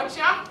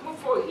 Ochiame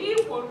Akufo, he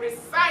will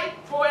recite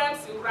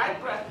poems, he write.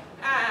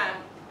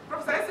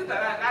 Professor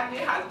Sitarani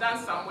has done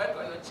some work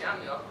on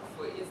Ochiame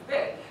Akufo, is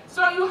there.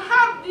 So you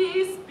have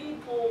these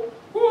people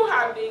who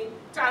have been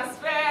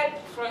transferred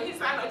from his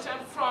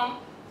from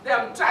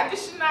the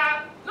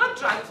traditional, not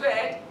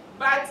transferred,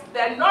 but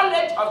the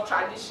knowledge of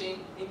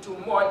tradition into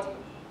modern.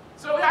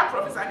 So we have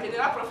Professor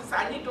Nketia, Professor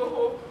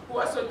Anidoho, who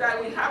also died.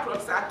 We have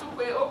Professor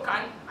Atukwe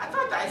Okan. I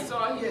thought I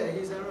saw him. Yeah,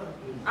 he's around.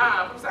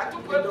 Professor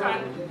Atukwe Okan.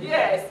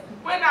 Yes.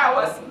 When I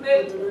was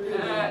made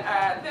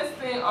this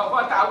thing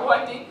about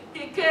awarding,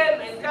 he came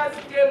and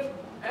just gave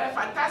a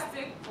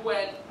fantastic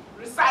poem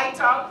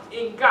recital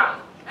in Ghana.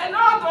 And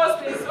all those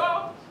things.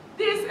 So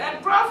this,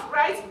 and Prof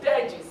writes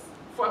dirges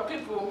for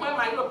people when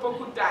my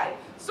Poku died.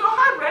 So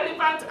how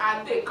relevant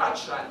are they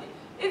culturally?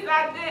 Is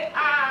that they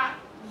are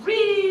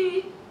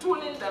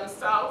retooling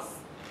themselves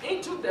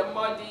into the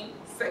modern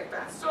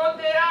sector. So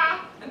they are,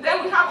 and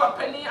then we have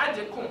Openi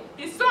Adjekun.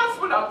 He's so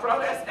full of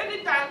proverbs.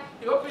 Anytime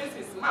he opens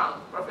his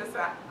mouth,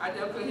 Professor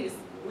Adjekun is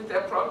with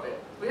a proverb.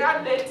 We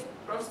have late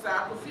Professor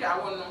Kofi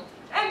Awono.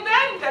 And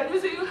then the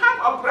music, you have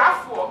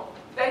Obrafo,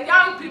 the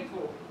young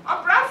people.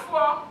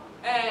 Obrafo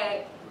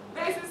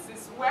bases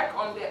his work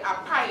on the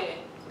Apaye.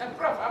 And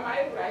Prof, am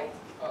I right?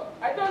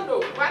 I don't know.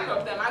 One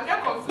of them, I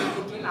get confused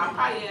between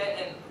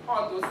Apaye and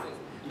all those things.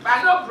 But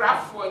I know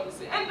Obrafo, you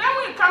see. And then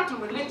when we come to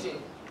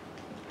religion,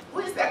 who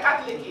is the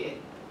Catholic here?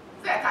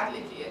 Is there a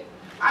Catholic here?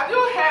 Have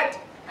you heard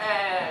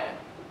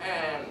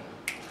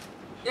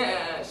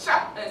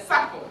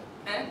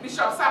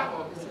Bishop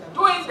Sapo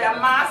doing the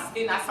mass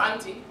in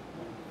Asante?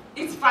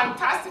 It's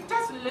fantastic.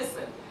 Just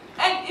listen.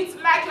 And it's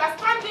like you're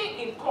standing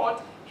in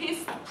court.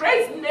 His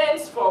praise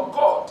names for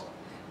God,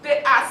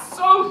 they are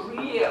so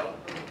real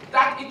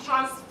that it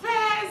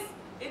transfers,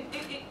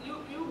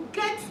 you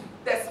get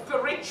the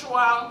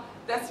spiritual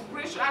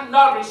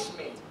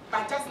nourishment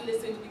by just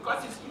listening,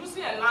 because it's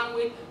using a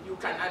language you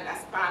can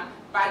understand,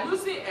 by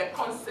using a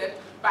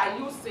concept, by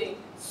using.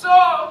 So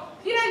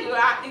here you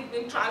are, it's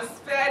been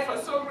transferred for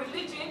so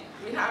religion,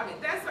 we have it.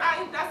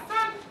 I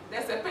understand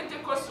there's a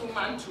Pentecost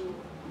woman too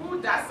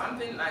who does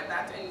something like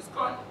that, and it's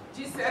called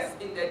Jesus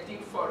in the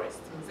Deep Forest.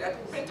 It's a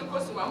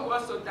Pentecost woman who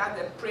also does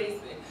the praise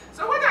thing.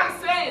 So what I'm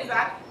saying is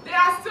that they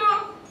are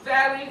still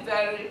very,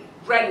 very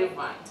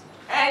relevant,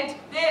 and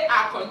they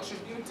are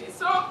contributing.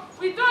 So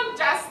we don't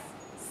just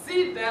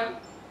see them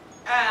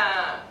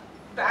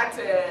that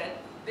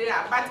they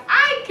are. But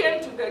I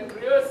came to the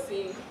griot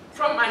scene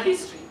from my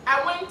history.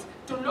 I went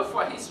to look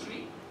for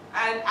history,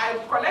 and I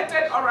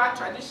collected oral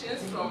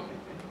traditions from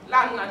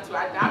Lagna to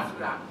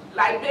Adafra,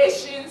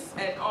 libations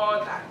and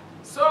all that.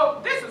 So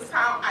this is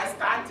how I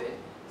started.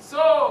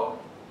 So,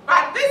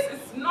 but this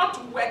is not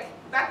work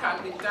that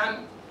can be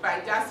done by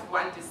just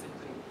one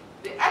discipline.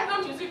 The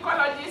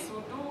ethnomusicologists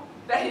will do,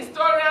 the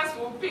historians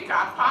will pick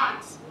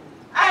apart,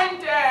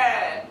 and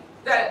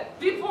the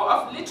people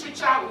of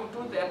literature will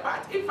do their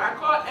part. If I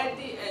call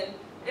Eddie and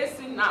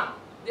Essie now,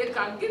 they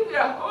can give you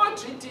a whole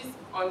treatise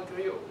on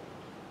griot.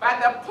 But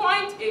the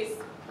point is,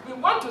 we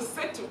want to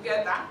sit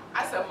together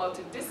as a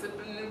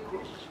multidisciplinary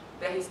group,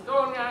 the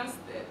historians,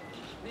 the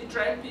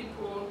literary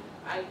people,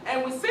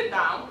 and we sit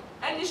down,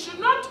 and it should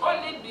not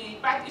only be,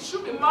 but it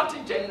should be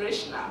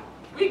multi-generational.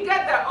 We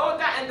get the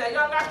older and the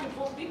younger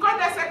people, because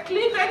there's a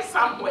cleavage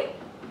somewhere.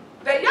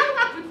 The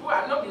younger people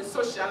are not being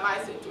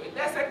socialized into it.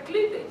 There's a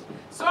cleavage.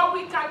 So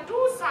we can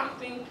do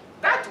something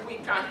that we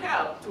can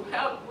help to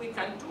help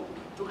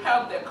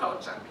the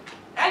culture.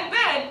 And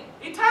then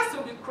it has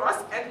to be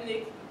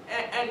cross-ethnic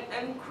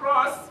and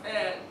cross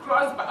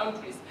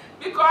boundaries.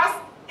 Because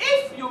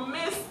if you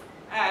miss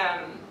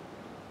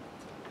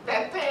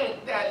the thing,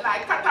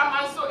 like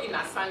Katamanso in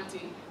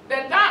Asante, the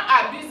Dan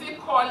are busy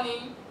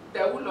calling the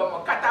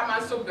Ulomo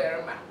Katamanso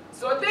Berma.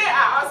 So they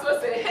are also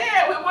saying,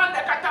 hey, we want the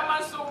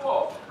Katamanso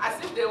war, as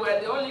if they were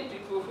the only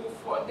people who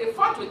fought. they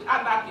fought with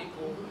other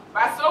people.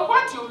 But so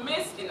what you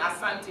miss in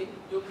Asante,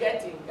 you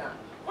get in Ghana.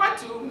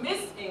 What you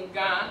miss in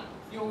Ghana,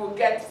 you will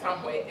get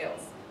somewhere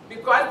else.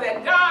 Because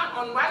the Ghana,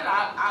 on one,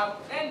 I'll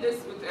end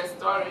this with a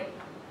story.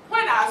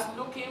 When I was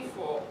looking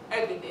for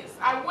evidence,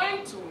 I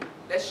went to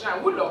the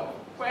shrine, Wulomo,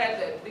 where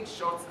the big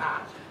shots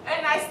are,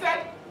 and I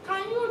said,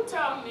 can you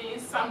tell me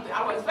something?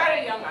 I was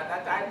very young at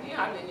that time, I didn't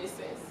have any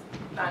sense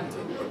than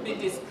to be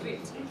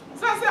discreet.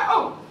 So I said,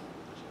 oh,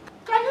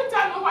 can you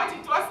tell me what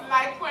it was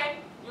like when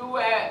you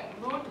were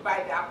ruled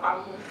by the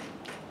Akwamu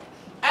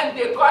and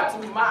they got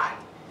mad?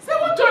 Say,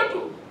 what do you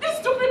do? These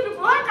stupid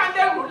people, how can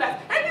they rule us?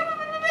 And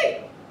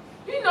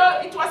you know,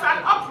 it was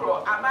an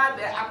uproar about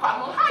the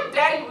Akwamu. How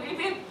dare you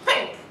even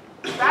think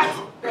that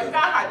the Ghana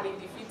had been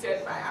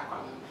defeated by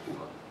Akwamu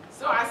before?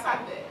 So I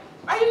sat there.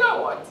 But you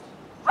know what?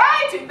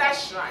 Right in that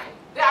shrine,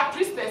 there are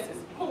priestesses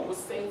who will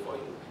sing for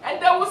you.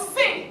 And they will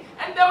sing,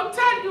 and they will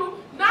tell you,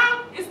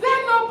 now, is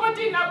there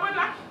nobody in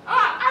Abona?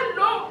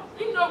 Hello,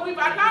 you know, we've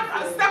allowed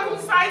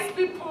uncircumcised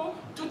people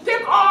to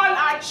take all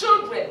our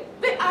children.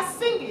 They are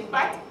singing,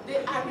 but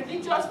they are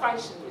religious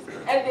functionaries,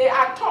 and they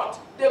are taught.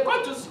 They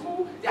go to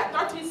school, they are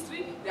taught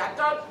history, they are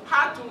taught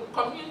how to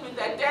commune with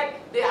the dead,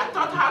 they are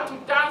taught how to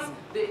dance,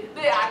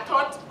 they are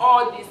taught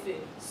all these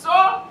things.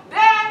 So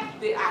there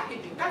they are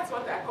hidden. That's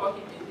what I call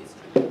hidden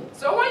history.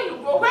 So when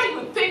you go where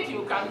you think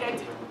you can get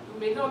it, you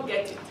may not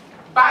get it,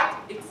 but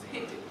it's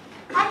hidden.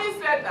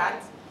 Having said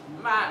that,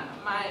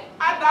 my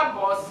other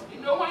boss, you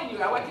know, when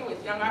you are working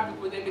with younger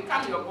people, they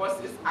become your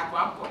bosses at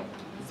one point.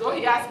 So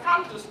he has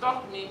come to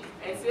stop me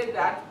and say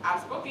that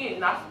I've spoken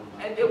enough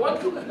and they want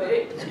to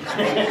play. they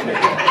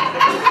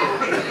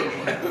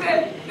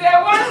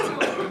want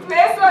to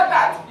play so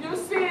that you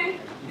see,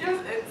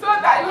 so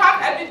that you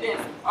have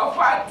evidence of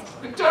what,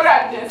 pictorial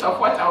evidence of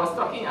what I was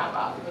talking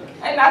about.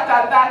 And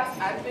after that,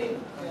 I think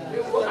we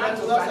will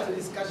handle that.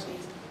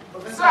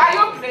 So are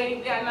you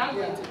playing there now?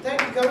 Yeah.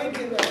 Thank you. Can we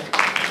give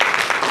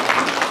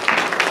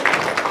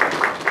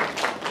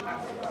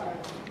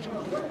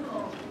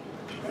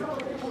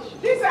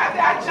These are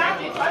their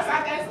charm. It was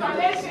an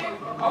installation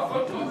of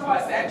Otumbo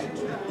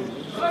Sejutu.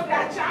 So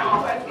their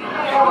charm was given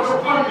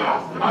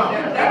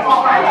the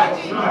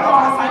technology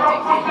of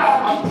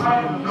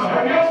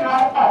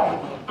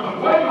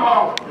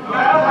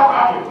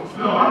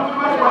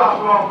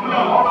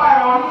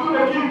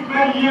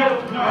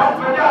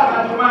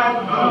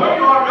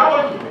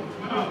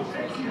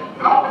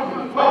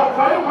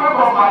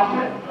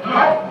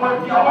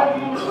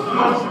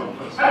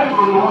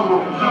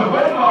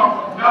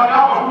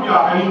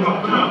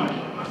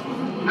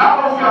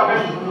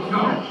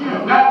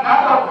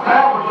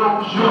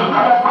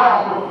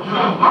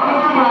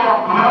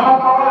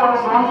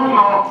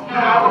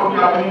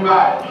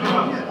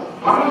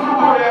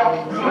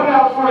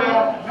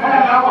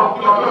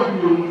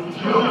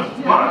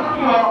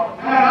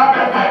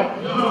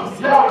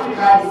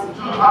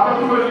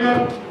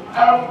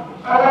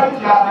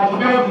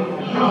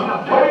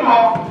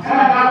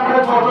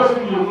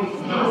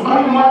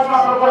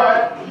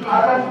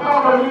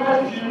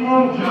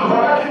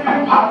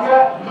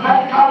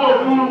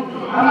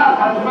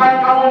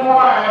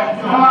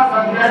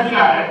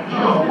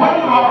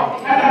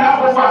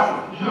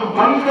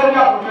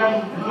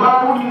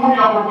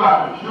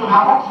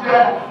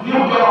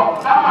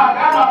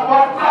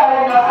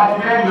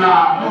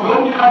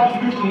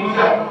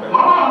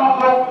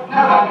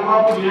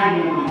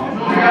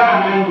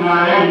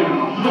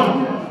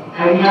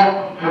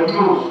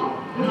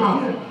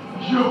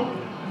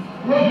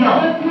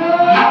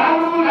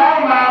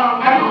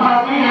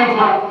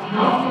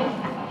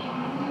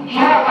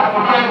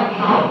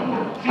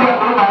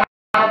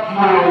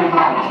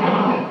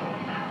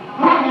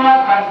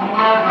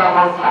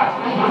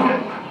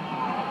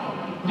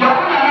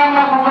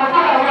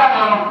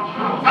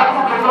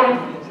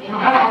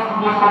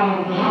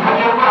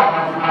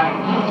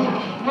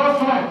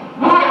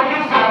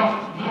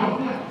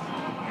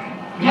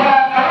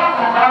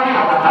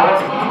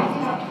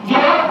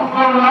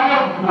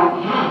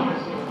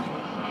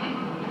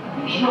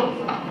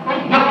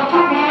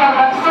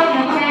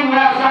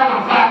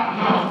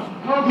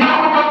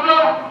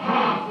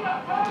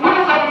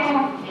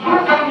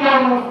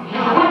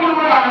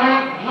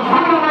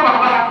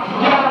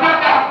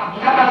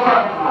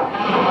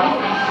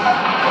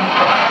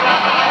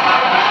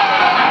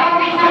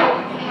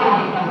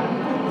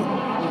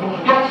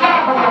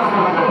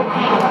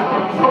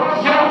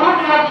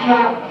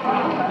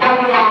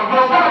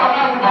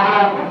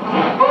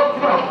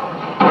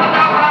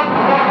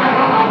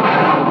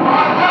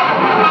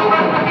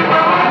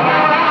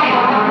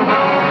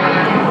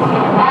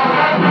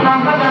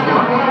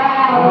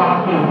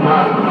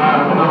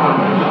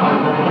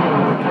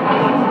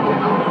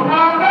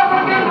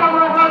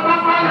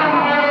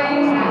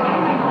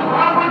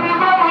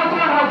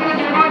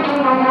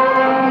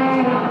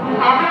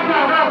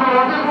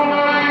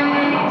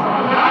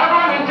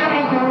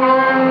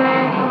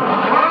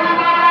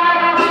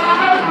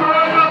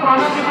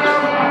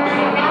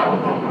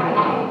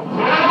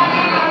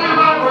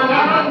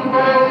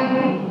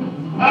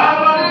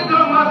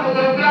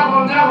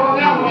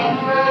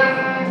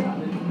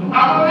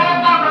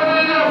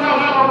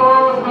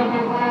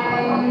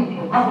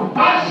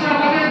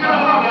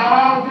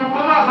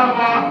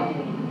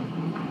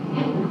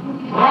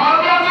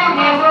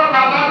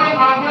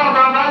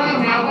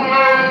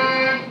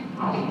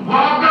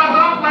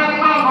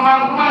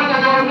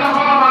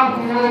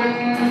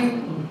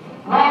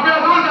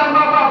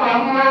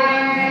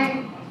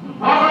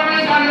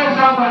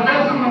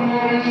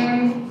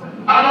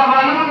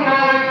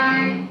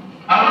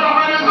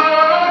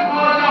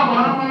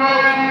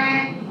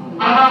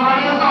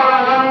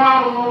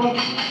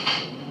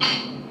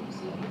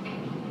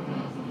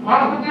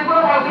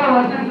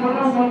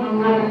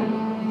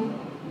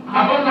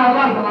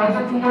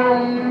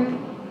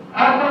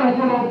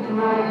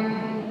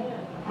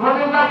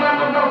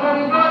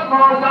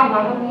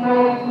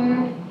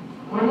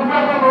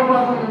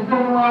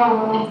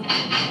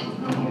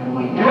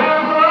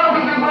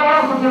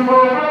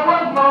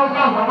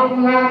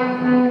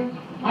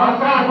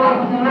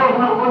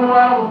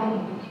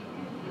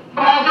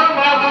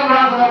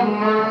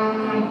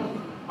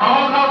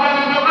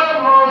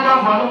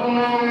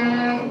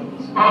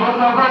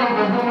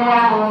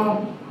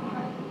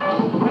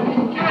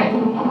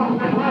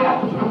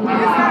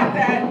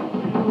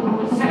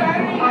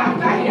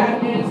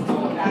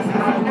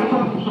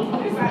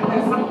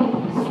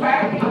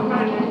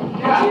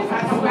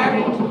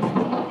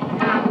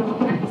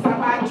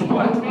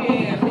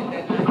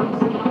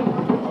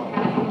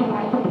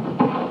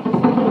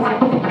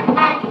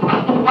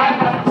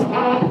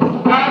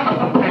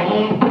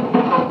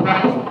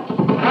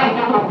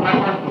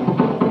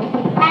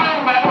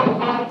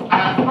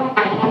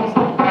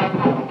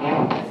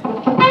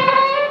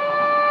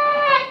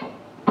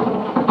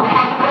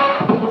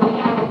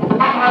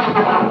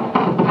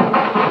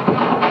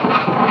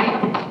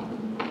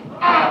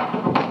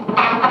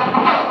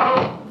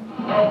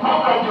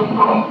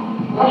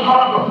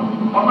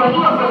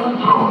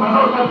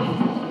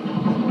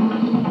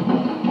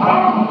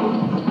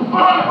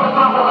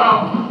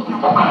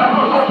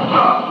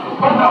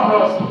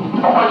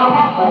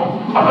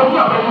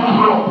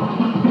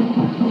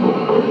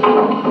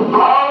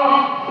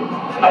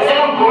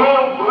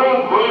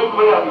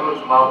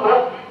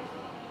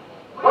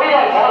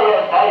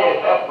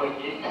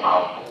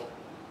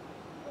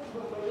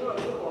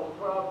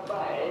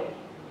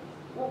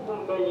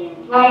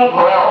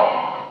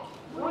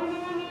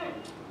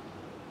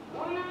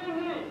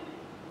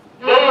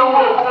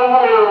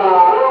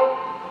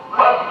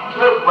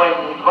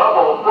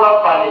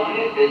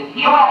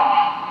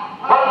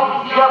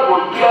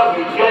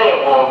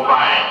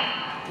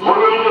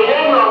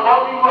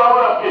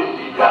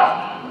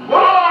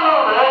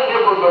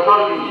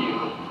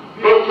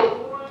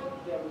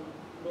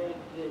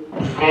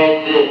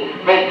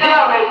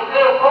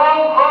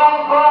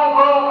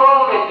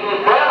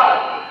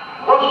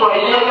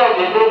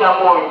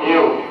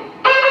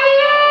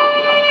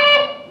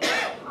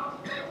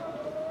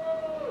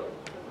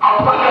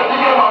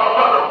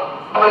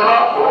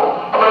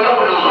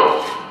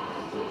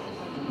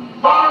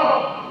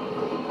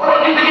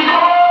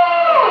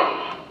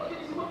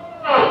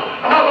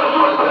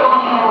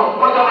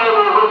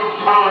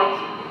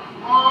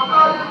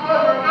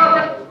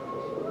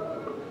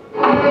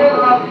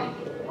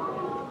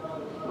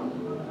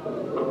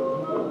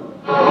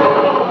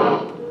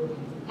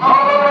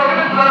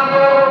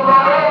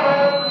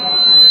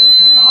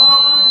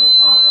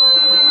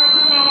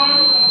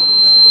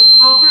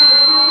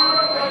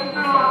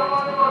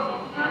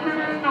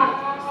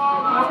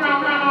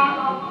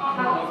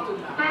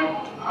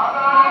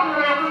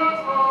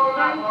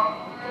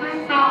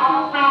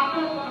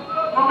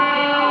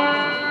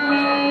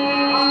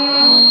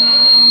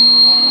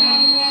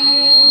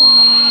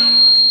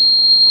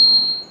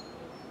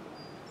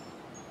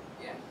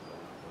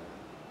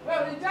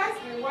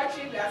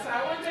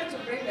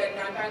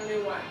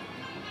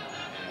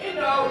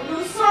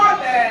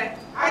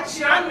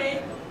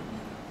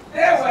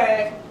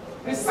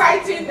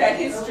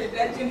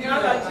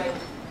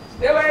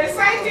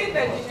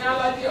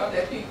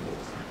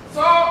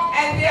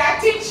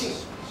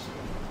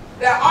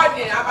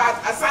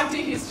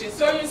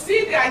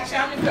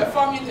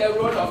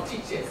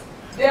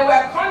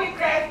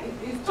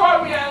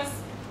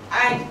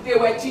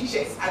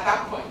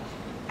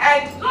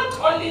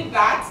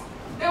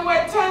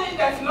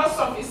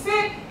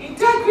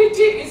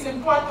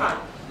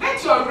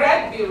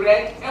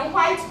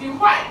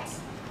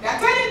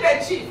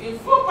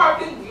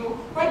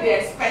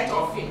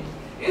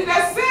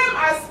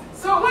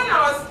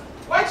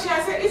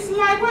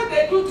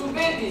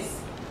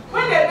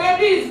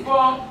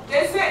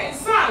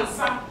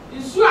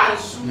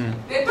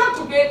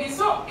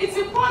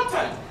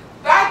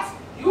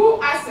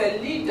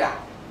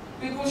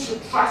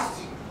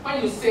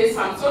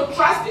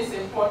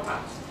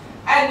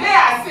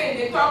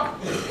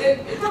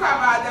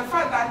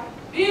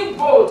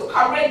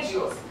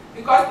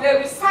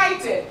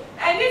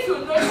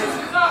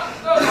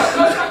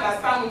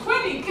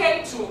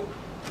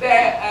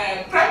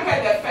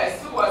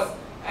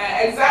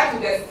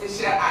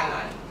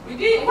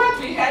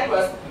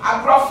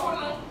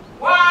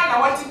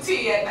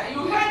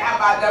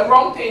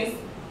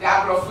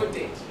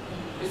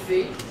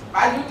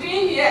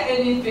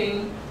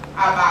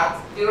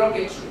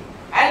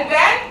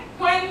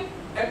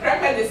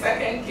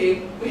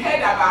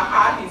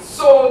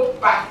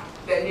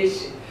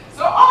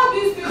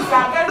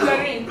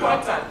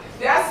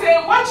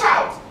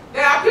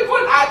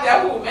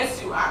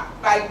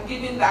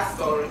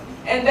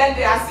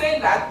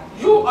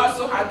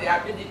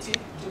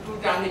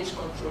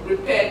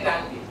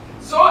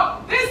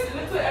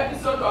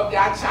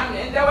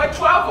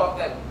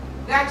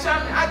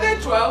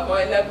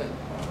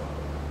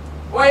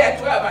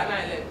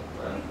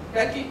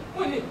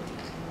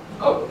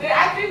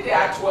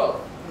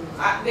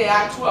They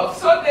are 12.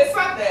 So they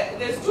sat there,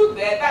 they stood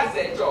there, that's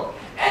their job.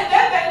 And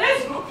then the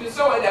next group you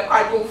saw were the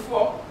Kwadun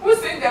 4, who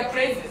sing the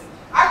praises.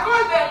 I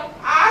called them,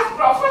 I asked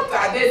Prof, what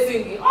are they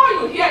singing? All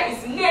you hear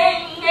is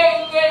nay,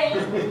 nay, nay,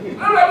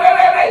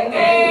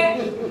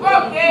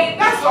 nay,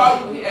 that's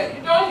all you hear.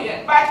 You don't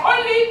hear. But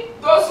only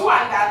those who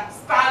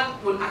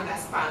understand will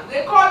understand.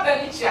 They call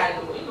them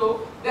Ichiano, you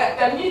know,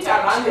 the meat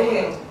around the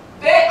head.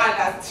 They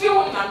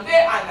understood him,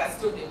 they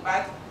understood him,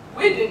 but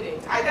we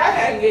didn't. I just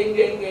heard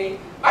nay.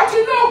 But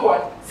you know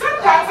what?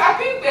 Sometimes I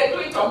think they do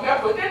it on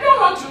purpose. They don't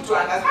want you to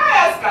understand.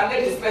 How else can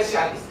they be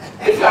specialists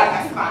if you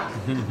understand?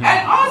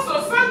 And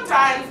also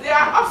sometimes there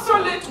are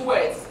obsolete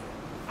words.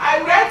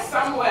 I read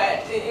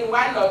somewhere in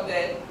one of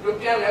the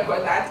European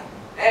records that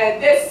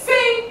they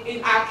sing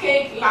in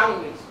archaic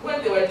language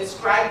when they were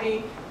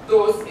describing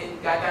those in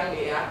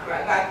Gadame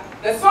Accra, that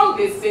the song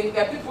they sing,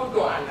 the people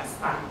don't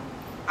understand.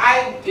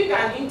 I did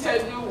an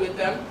interview with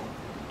them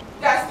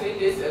just 3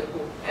 days ago.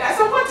 And I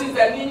said, what is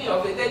the meaning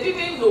of it? They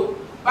didn't know.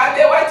 But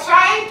they were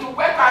trying to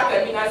work out the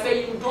meaning. I said,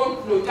 you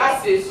don't know,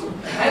 just say so.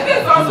 And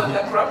this is also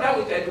the problem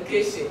with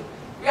education.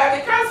 We have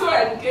become so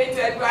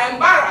educated, we are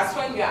embarrassed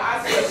when we are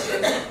asked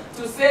questions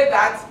to say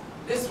that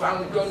this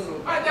one we don't know.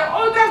 But the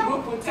older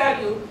group will tell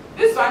you,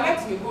 this one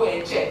let me go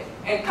and check,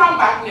 and come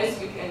back next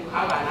week and you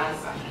have an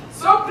answer.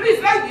 So please,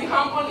 let's be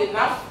humble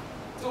enough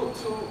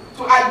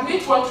to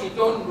admit what we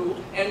don't know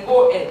and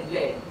go and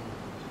learn.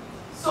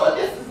 So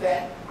this is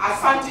the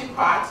Asante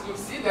part. You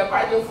see the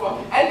Bible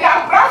form, and they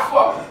are graph.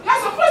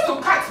 You're supposed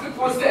to catch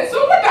people's head.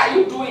 So what are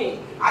you doing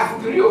as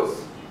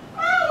griots?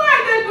 What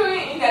are they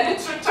doing in the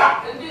literature,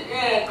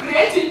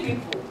 creating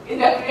people, in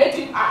the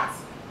creative arts?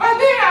 But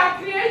they are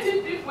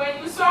creative people.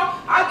 When you saw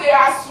how they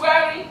are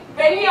swearing,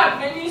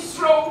 many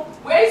slow,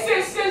 where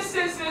say.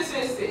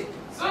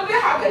 So they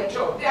have a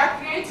job. They are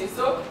creative.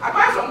 So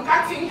apart from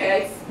cutting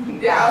heads,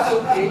 they are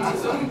also creative.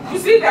 So you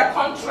see the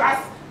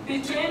contrast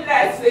between,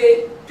 let's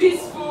say,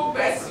 peaceful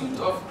pursuit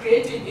of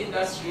creative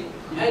industry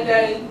and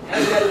then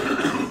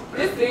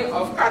this thing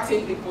of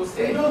cutting people's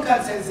heads. We don't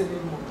cut heads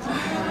anymore.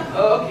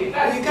 Okay,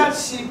 that's we cut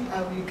sheep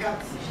and we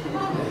cut.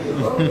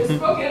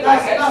 Spoken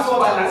like a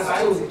true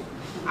Asante.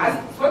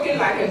 Spoken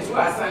like a true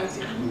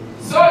Asante.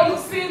 So you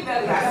see the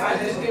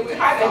Asante. We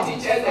had the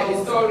teachers, the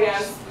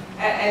historians,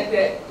 and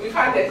we've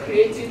had the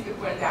creative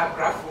people and the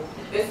graphic.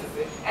 This is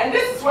it. And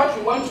this is what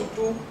we want to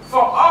do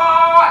for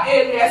all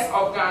areas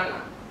of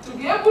Ghana, to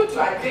be able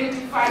to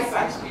identify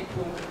such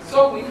people.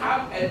 So we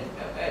have a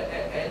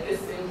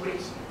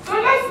distinguished. So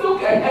let's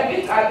look a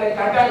bit at the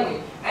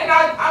academy. And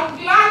I'm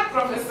glad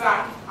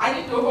Professor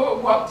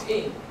Anitoho walked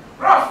in.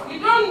 Prof, we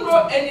don't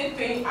know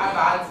anything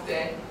about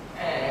the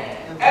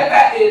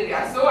other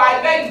area. So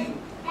I beg you,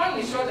 when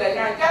we show the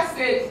guy, just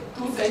say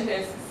 2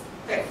 sentences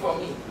for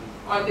me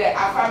on the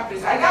Afa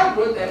place. I just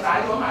wrote them, but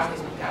I don't have it.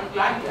 I'm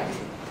glad you are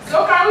here.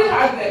 So can we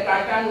have the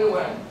academy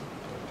one?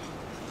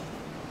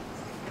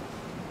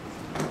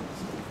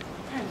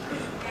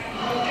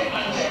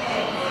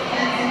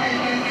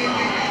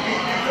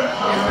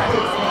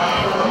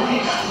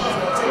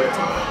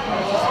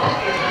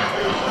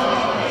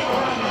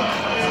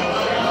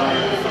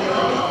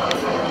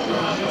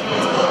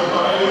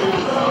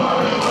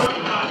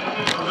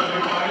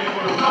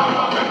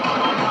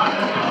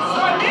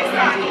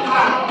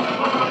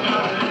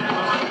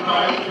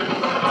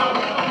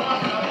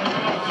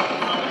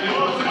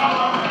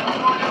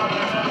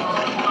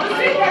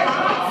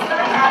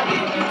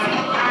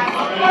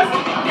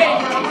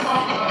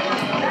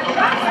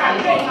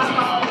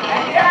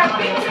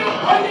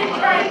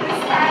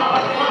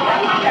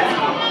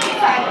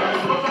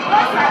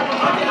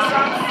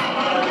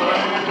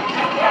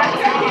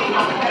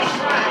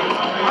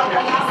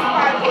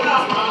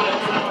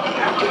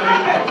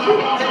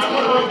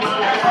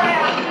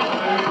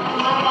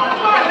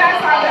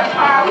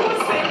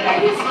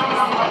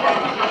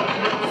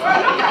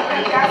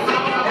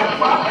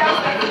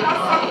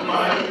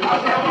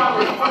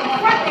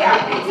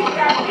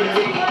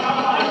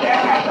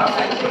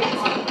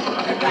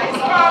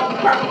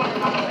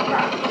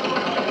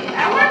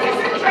 And what is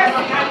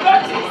interesting, I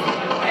noticed,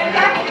 is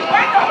that in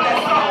one of the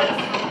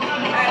songs,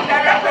 and the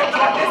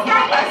repertoire, they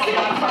start by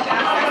singing for the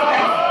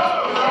ancestors.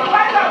 In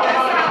one of the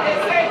songs, they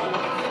say,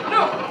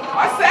 look,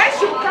 Osei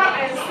should come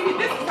and see,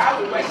 this is how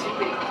we worship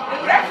it.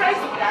 In reference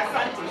to the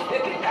Asante, they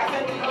think the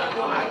Asante don't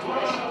know how to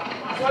worship.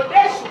 So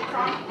they should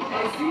come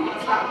and see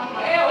it.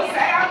 Hey,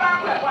 Osei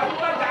Abakwe, what you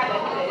want that?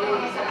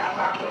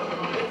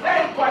 It's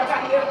very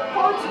important. They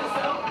quote you,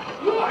 so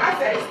you as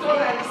a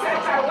historian,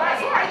 researcher, why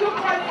are you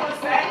calling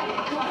yourself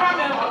to come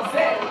and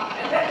observe?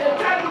 And then they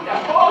tell you the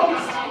whole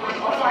history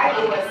of why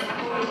they were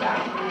doing that.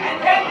 And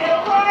then they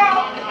call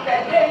the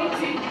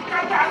deity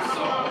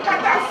Katasu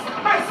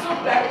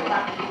Berima,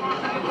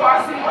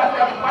 because he was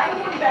the one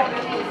who led them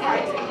to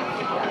fight in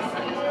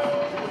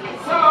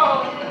So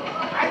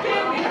I think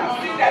we have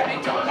seen a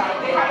bit of that.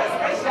 They have a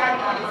special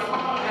dance,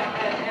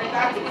 and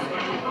that is it.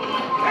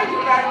 Thank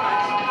you very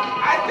much.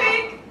 I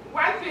think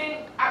one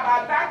thing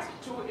about that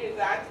too is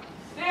that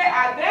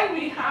then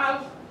we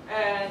have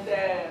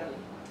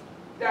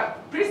the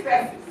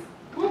priestesses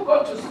who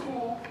go to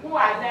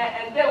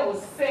and they will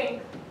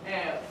sing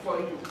for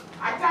you.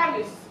 Our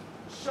time is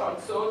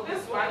short, so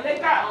this one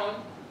later on,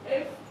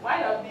 if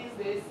one of these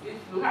days, if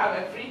you have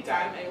a free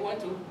time and you want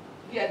to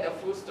hear the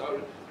full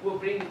story, we'll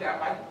bring it up.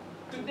 But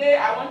today,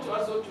 I want you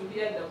also to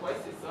hear the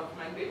voices of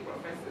my great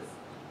professors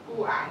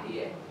who are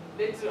here.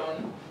 Later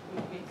on,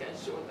 we can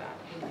show that.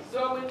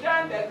 So we've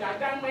done the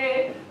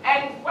Gandame,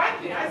 and one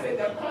thing I say,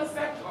 the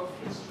concept of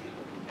history.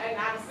 And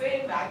I'm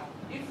saying that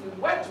if we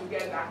work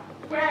together,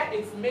 where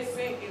it's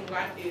missing in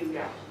one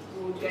area,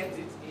 we'll get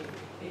it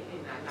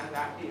in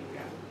another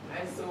area.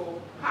 And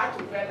so, how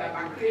to better,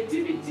 but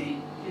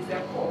creativity is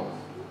the core.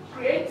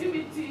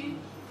 Creativity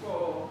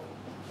for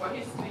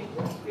history,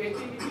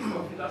 creativity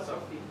for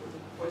philosophy,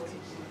 for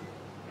teaching,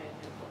 and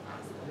for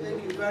answering.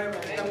 Thank you very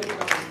much. Thank you.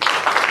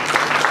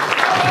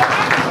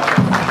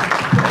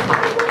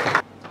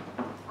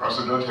 Prof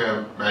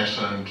Odotei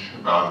mentioned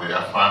about the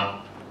Afan.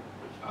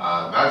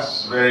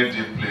 That's very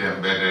deeply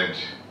embedded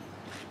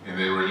in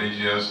the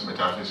religious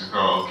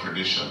metaphysical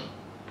tradition.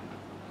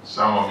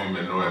 Some of you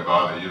may know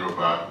about the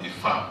Yoruba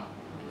Ifa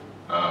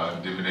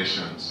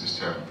divination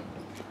system.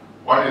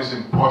 What is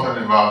important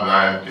about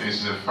that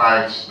is the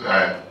fact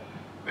that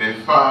the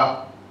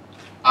Ifa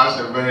has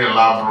a very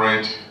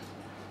elaborate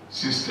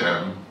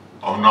system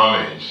of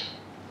knowledge.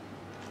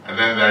 And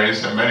then there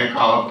is a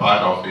medical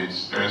part of it.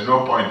 There is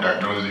no point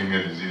diagnosing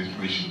a disease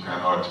which you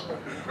cannot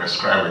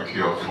prescribe a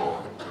cure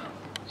for.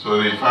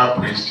 So the Ifa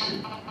priest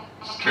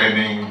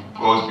training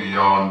goes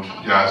beyond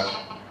just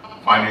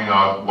finding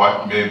out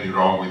what may be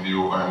wrong with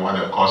you and what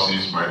the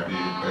causes might be,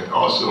 but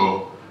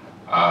also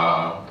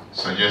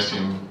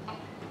suggesting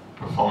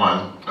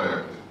performance,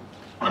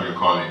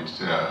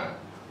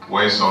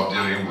 ways of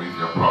dealing with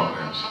your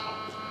problems.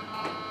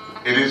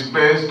 It is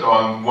based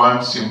on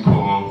one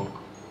simple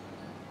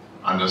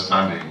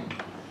understanding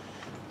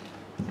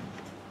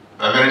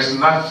that there is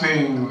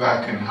nothing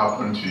that can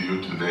happen to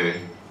you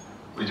today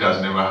which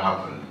has never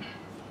happened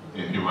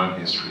in human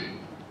history.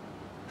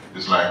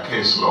 It's like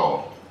case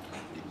law.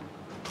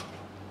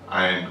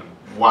 And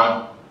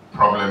what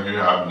problem you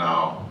have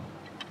now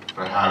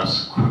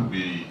perhaps could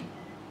be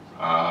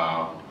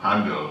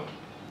handled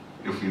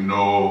if you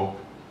know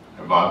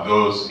about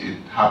those it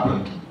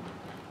happened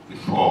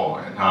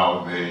before and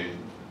how they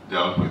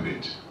dealt with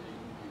it.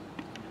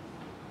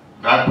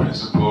 That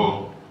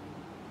principle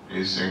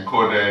is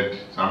encoded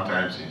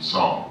sometimes in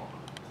song.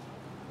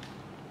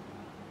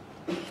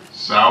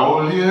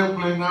 Saolie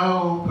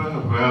blenao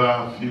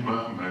bela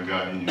fima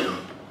magayo.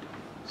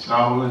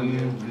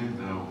 Saolie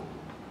blenao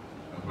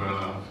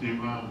bela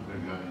fima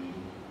magayo.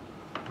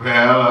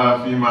 Bela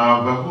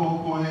fima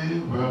bahuwe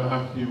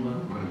bela fima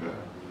magayo.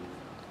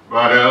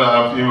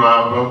 Bela fima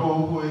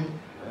bahuwe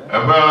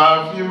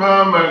bela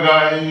fima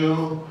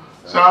magayo.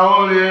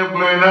 Saolie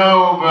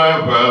blenao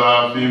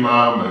bela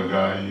fima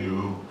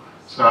magayo.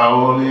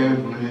 Saolie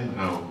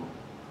blenao.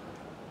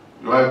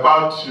 You are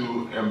about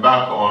to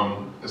embark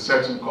on a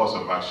certain course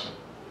of action,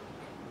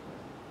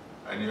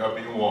 and you are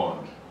being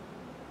warned.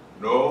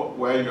 Know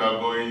where you are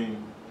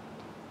going,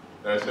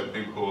 there's a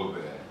big hole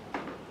there.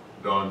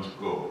 Don't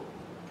go.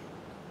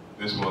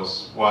 This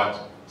was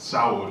what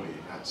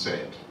Sauli had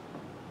said.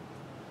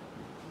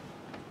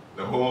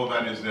 The hole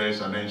that is there is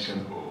an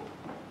ancient hole.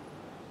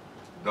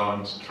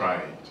 Don't try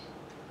it.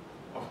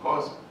 Of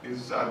course,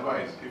 it's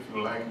advice. If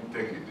you like,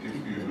 take it. If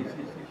you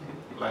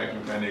like,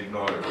 you can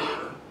ignore it.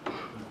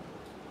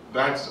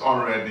 That's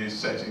already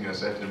setting a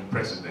certain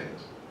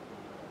precedent.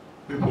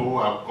 People who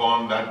have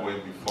gone that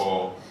way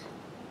before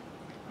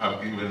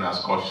have given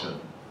us caution.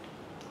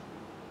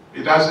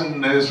 It doesn't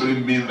necessarily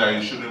mean that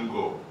you shouldn't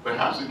go.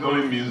 Perhaps it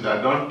only means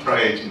that don't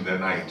try it in the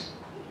night.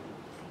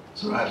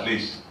 So at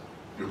least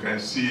you can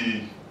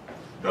see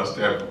your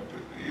step.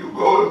 You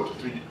go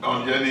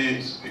on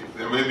journeys,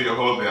 there may be a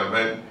hole there,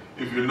 but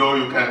if you know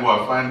you can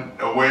find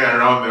a way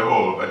around the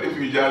hole. But if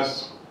you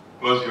just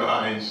close your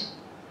eyes,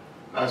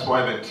 that's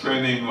why the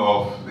training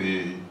of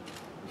the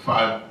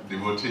Ifa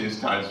devotee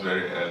starts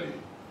very early.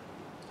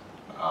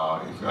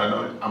 If you are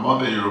not,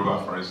 among the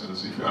Yoruba, for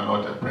instance, if you are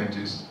not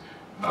apprenticed,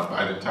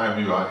 by the time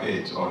you are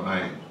 8 or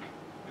 9,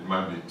 it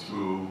might be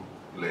too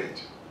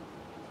late.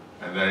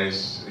 And there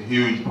is a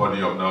huge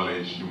body of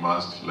knowledge you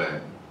must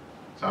learn.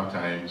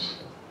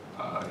 Sometimes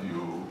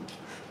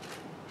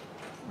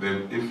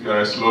if you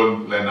are a slow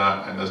learner,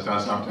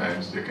 understand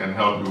sometimes they can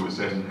help you with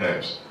certain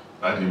herbs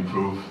that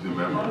improve the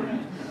memory.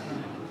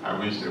 I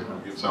wish they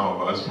could give some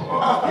of us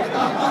for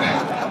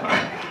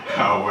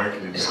our work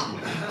in school.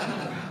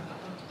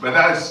 But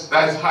that's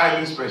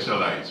highly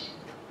specialized.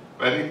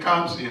 But it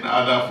comes in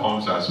other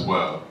forms as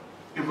well,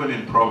 even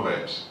in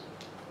Proverbs.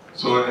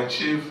 So a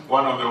chief,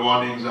 one of the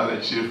warnings that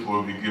a chief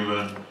will be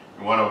given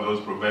in one of those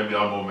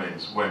proverbial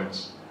moments when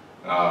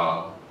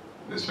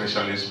the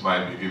specialist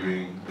might be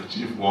giving the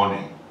chief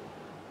warning.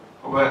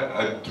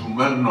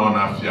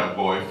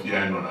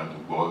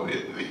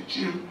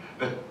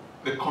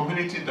 The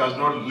community does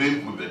not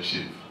live with the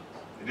chief.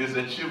 It is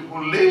the chief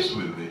who lives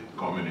with the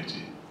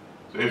community.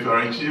 So if you're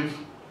a chief,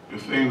 you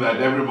think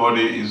that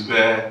everybody is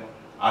there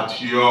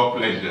at your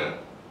pleasure,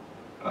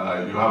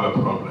 you have a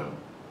problem.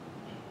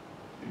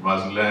 You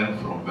must learn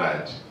from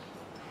that.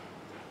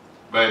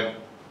 But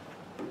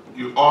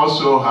you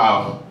also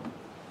have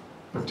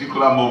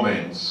particular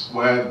moments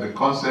where the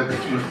concept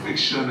between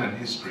fiction and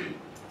history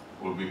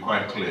will be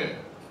quite clear.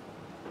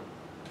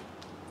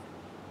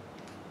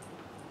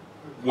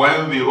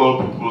 When the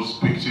old people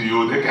speak to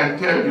you, they can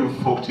tell you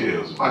folk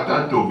tales,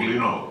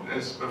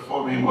 that's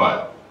performing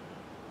what?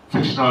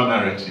 Fictional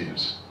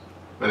narratives.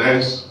 But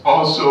there's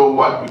also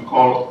what we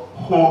call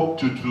ho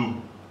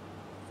tutu.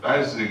 That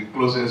is the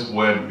closest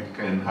word we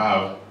can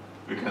have,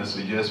 we can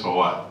suggest for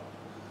what?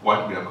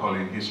 What we are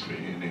calling history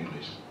in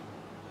English.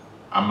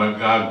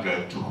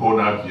 Amagaga to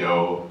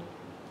honavio.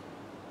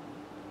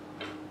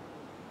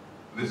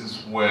 This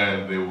is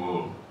where they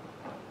will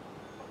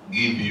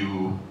give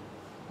you,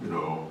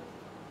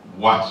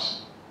 what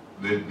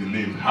they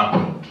believe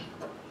happened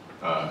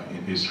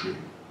in history.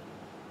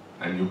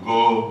 And you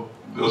go,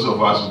 those of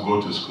us who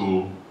go to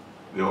school,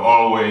 they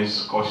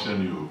always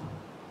caution you.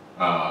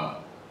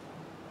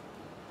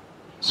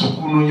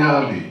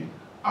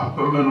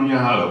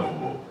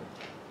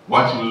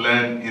 What you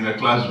learn in a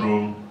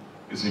classroom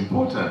is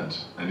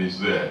important and is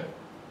there.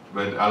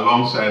 But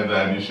alongside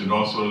that, you should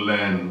also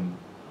learn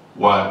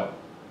what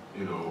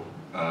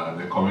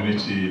the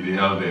community, the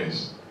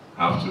elders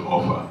have to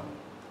offer.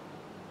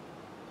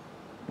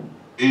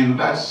 In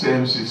that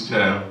same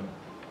system,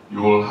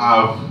 you will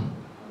have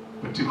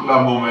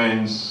particular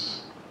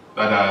moments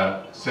that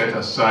are set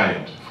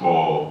aside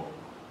for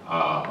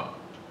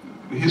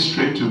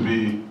history to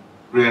be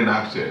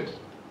reenacted.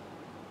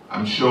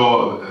 I'm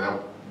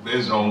sure,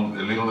 based on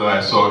the little that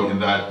I saw in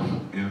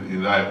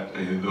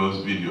those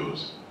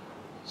videos,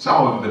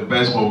 some of the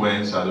best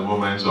moments are the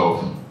moments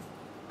of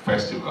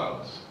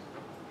festivals.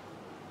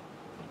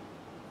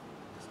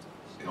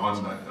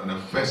 On a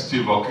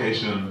festive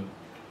occasion,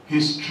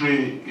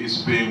 history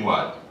is being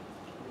what?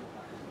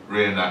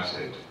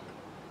 Reenacted.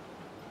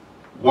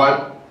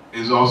 What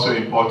is also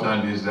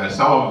important is that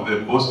some of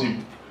the most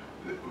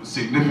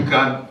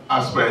significant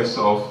aspects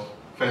of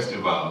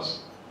festivals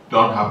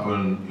don't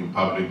happen in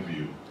public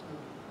view.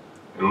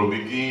 It will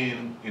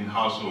begin in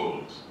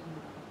households,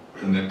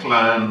 in the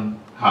clan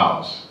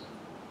house,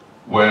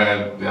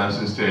 where the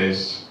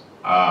ancestors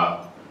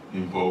are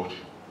invoked.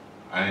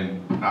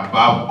 And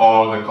above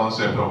all, the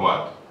concept of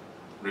what?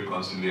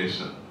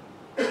 Reconciliation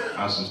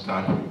has to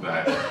start with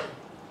that.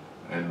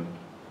 And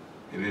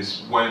it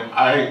is when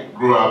I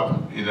grew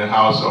up in the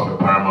house of a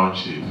paramount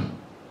chief,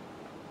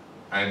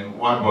 and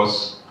what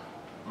was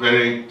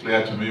very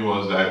clear to me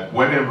was that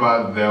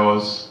whenever there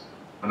was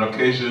an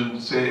occasion,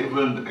 say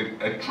even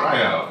a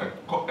trial,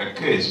 a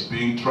case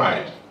being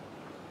tried,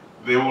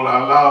 they will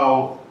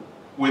allow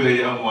with the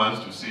young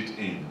ones to sit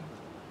in,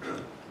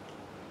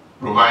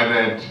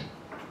 provided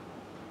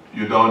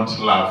you don't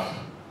laugh,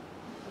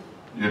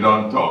 you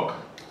don't talk.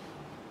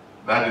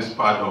 That is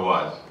part of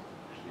what?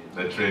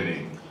 The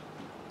training.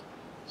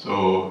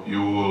 So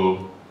you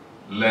will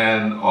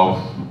learn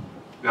of,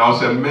 there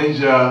was a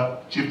major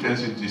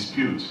chieftaincy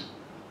dispute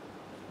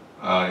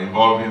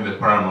involving the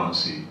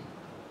paramountcy.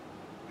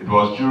 It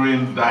was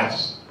during that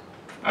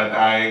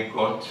I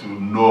got to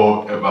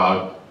know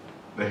about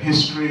the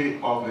history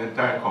of the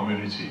entire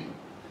community,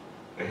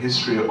 the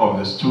history of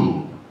the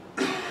stool,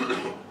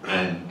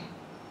 and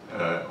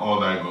all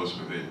that goes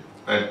with it.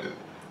 But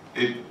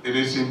it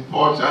is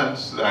important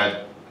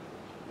that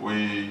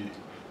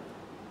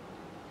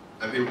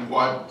I think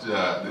what,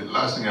 the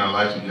last thing I'd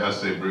like to just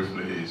say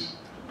briefly is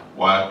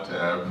what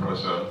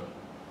Professor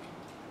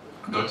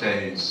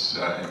Odotei is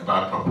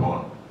embarked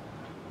upon.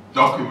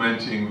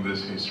 Documenting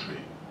this history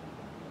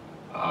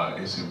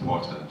is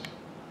important.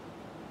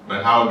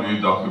 But how do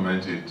you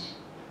document it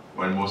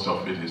when most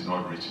of it is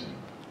not written?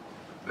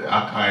 The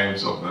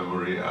archives of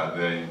memory are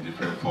there in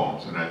different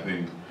forms, and I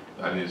think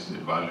that is the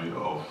value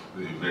of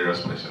the various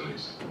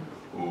specialists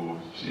who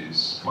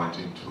she's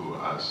pointing to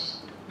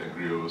as the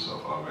griots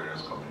of our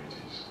various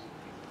communities.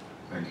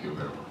 Thank you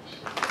very much.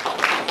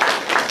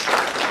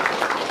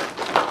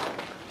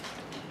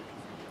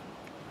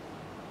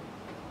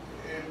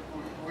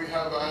 We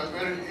have a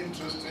very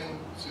interesting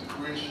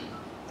situation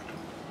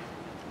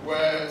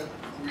where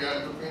we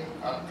are looking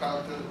at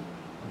culture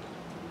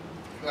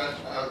that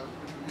have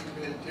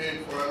been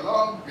maintained for a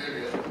long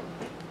period.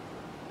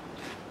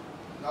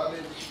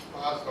 Knowledge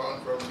passed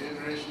on from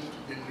generation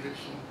to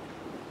generation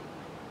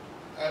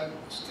and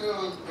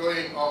still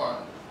going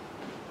on.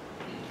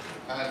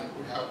 And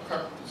we have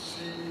come to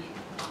see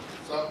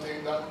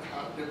something that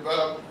has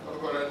developed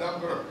over a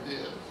number of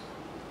years.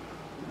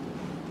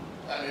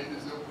 And it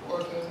is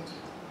important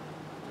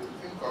to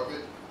think of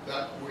it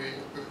that way,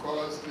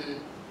 because the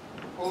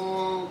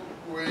whole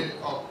way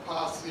of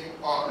passing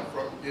on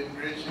from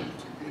generation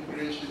to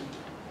generation,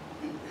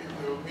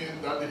 it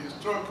means that the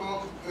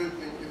historical thing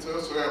is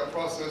also a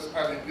process,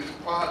 and it is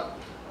part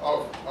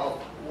of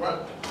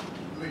what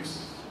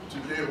makes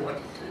today what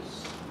it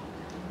is.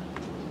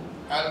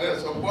 And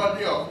there's a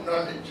body of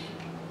knowledge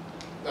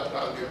that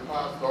has been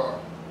passed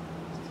on.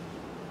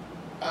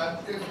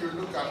 And if you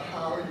look at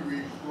how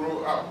we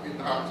grow up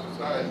in our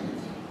society,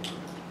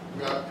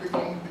 we are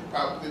picking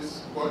up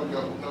this body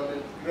of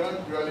knowledge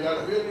gradually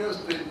at various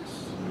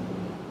stages.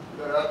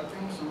 There are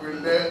things we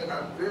learn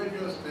at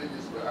various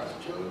stages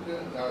as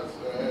children, as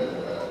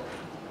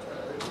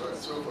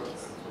so forth and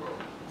so on.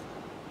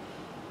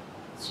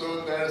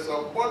 So there is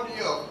a body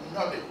of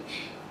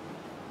knowledge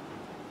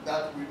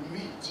that we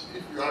meet.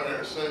 If you are a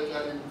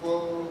researcher, you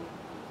go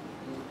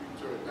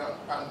into it,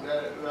 and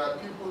there are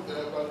people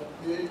there, but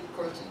they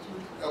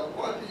constitute a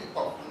body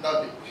of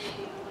knowledge,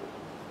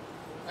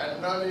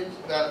 and knowledge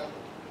that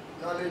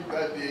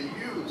they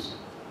use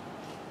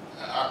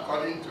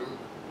according to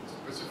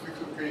specific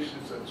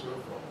occasions and so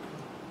forth.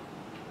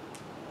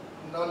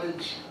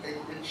 Knowledge in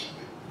which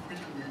we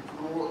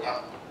grow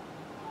up.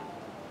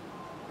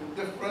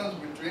 The difference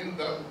between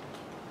them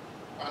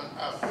and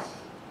us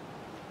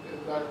is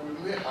that we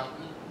may have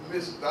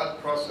missed that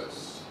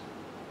process.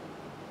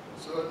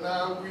 So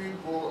now we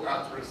go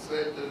as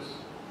researchers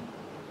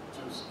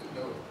to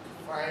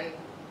find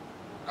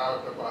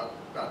out about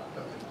that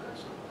knowledge.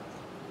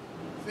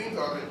 Think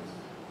of it,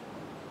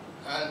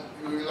 and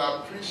you will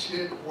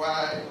appreciate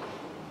why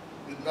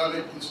the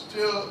knowledge is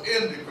still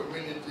in the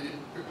community,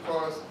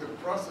 because the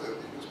process,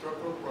 the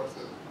historical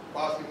process,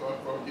 passing on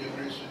from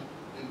generation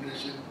to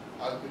generation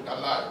has been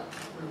alive.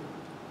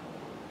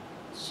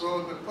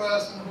 So the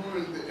person who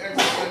is the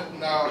expert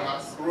now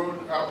has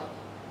grown up,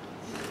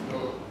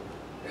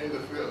 in the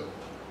field.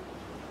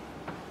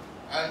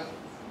 And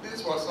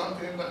this was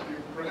something that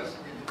impressed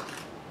me,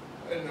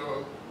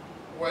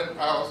 when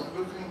I was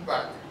looking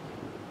back,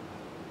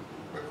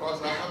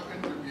 because I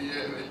happened to be a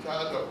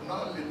child of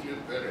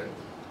non-literate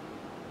parents.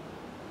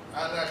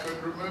 And I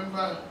could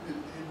remember the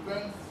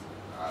events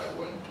I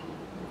went to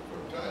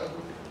from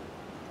childhood,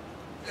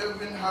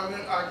 even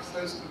having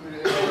access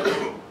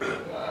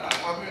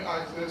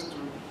to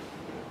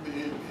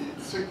the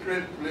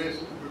secret place,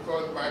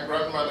 because my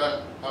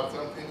grandmother had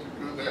something to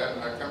do there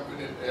and I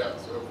accompanied there and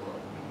so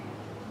forth.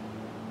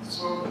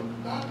 So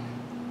that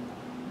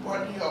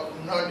body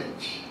of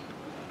knowledge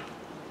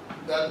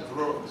that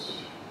grows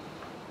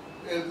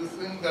is the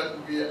thing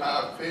that we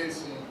are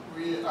facing.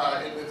 We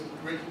are in a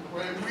situation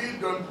where we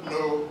don't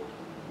know,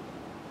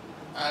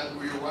 and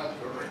we want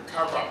to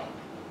recover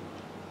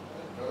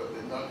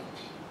the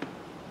knowledge.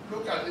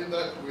 Look at it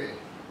that way,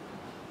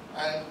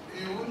 and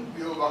you won't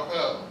be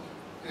overwhelmed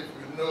if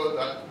you know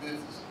that this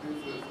is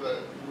the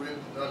way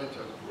the knowledge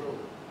has grown.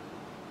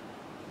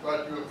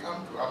 But you'll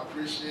come to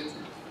appreciate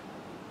it.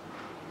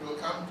 You'll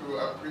come to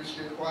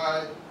appreciate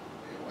why,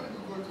 when you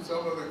go to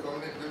some of the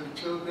communities,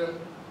 the children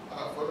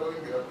are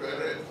following their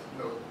parents,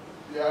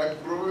 they are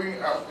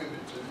growing up in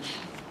the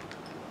tradition.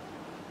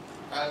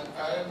 And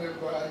I remember,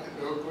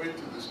 going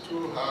to the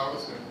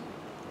schoolhouse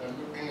and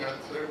looking at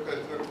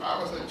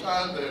I was a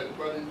child then,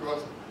 but it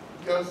was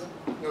just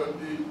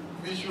the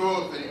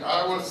visual thing.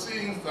 I was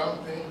seeing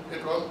something.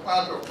 It was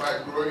part of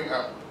my growing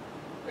up.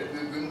 It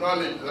is the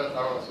knowledge that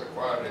I was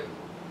acquiring.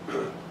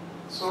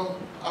 So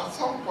at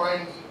some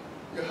point,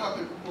 you have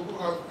the people who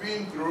have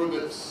been through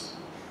this,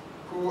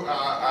 who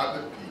are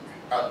at the peak,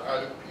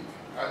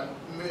 and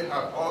may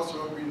have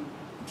also been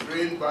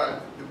trained by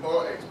the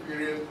more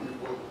experienced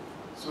people,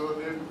 so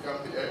they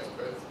become the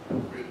experts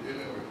we're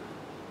dealing with.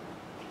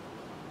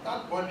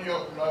 That body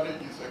of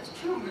knowledge is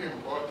extremely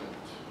important,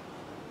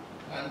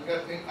 and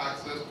getting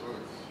access to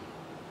it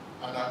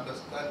and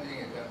understanding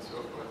it and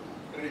so forth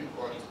is very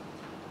important.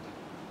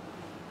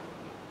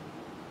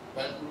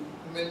 But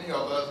many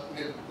of us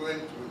need to go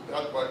into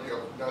that body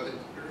of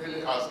knowledge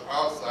really as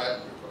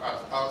outsiders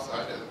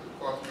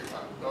because we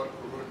have not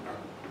grown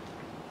up.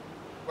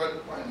 But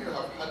when you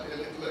have had a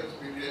little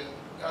experience,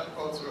 that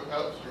also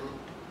helps you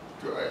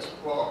to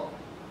explore,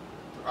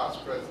 to ask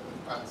questions,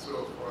 and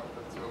so forth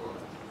and so on.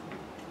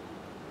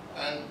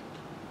 And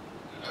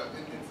I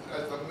think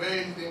it's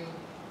amazing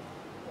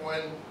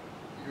when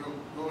you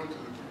go to the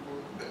people,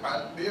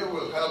 and they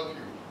will help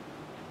you.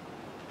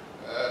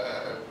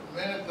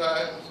 Many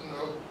times,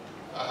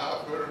 I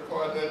have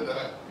recorded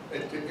a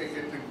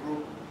dedicated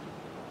group,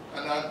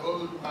 and an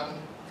old man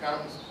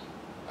comes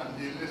and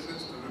he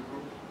listens to the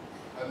group,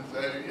 and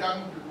the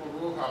young people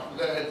who have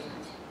learned it,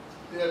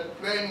 they are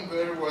playing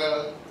very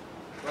well,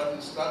 but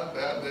he stands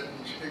there and then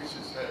he shakes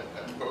his head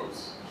and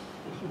goes.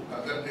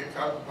 And then they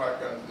come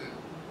back and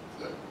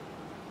say,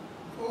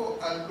 go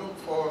and look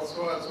for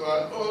so and so,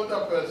 an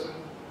older person,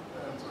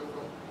 and so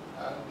forth,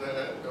 and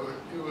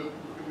he will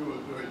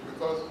do it,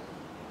 because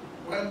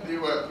when they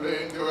were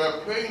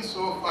playing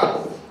so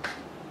fast,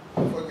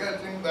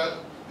 forgetting that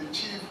the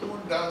chief who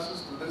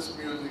dances to this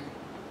music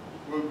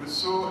will be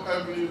so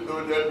heavily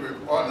loaded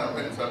with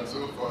ornaments and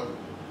so forth,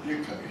 he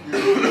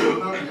will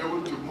not be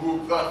able to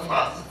move that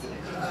fast.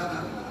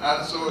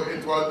 And so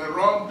it was the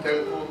wrong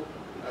tempo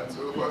and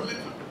so forth.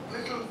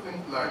 Little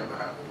things like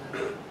that,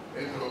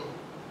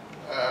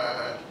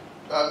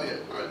 that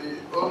the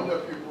older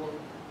people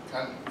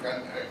can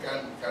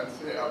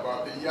say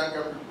about the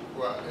younger people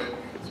who are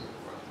learning and so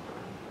forth.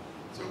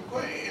 So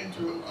going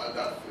into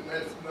that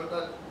finesse,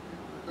 that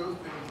those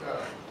things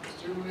are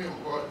extremely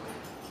important.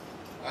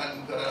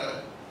 And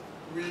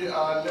we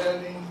are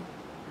learning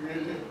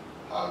really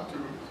how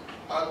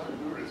to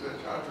do research,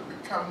 how to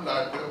become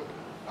like them,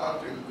 how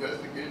to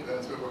investigate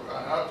and so forth,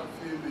 and how to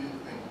feel these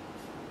things.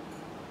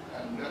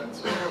 And then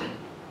so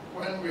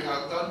when we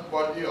have that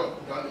body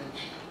of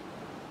knowledge,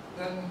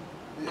 then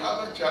the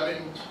other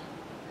challenge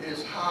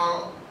is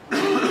how we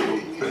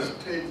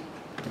instate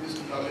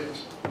this knowledge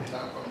in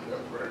our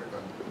contemporary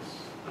countries.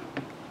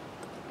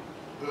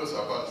 Those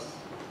of us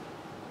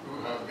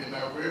who have been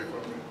away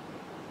from it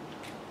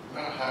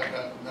now have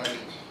that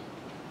knowledge.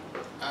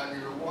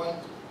 And you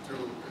want to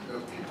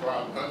keep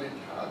our knowledge.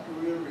 How do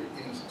we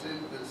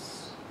reinstate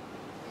this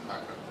in our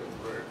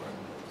contemporary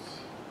countries?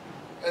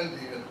 And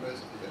the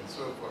university and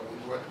so forth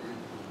is what we do.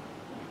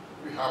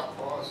 We have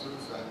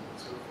courses and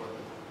so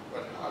forth,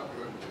 but how do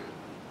we do it?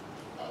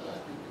 I'd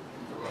like you to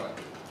think about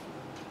it.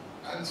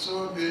 And so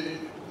the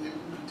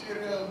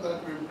material that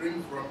we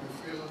bring from the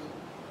field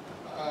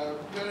are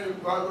very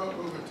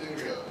valuable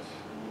materials.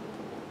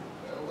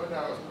 When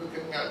I was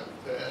looking at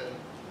the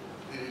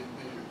film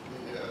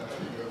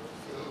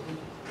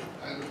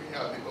and looking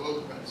at the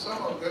augment,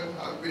 some of them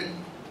have been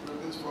with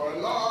this for a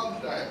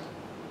long time.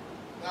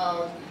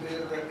 Now they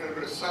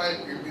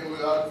recite even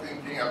without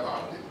thinking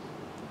about it.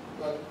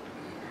 But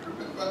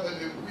remember that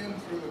they've been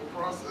through the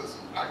process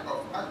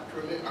of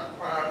actually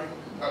acquiring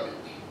the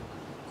knowledge.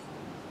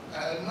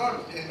 And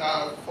not in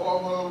our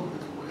formal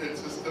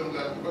system,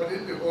 but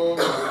in the home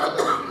and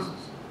other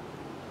places.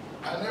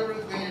 And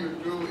everything you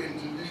do in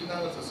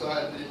traditional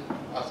society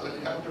as a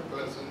young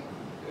person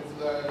is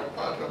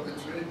part of the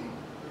training.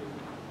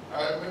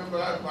 I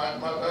remember my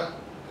mother,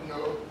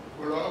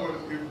 would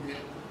always give me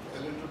a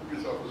little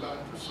piece of land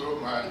to sow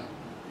my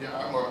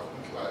yam or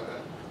things like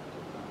that.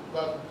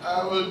 But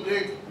I will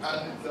dig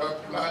and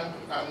plant,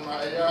 and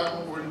my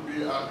yam will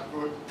be as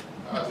good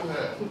as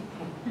her.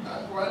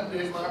 And one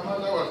day my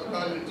mother was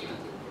knowledgeable.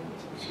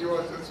 She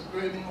was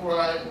explaining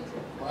why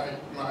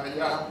my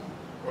yam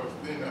was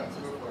thin and so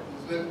forth.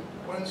 She said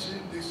when she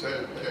digs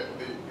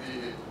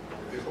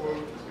the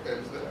whole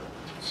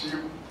she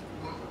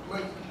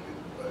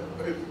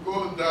it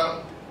goes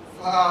down,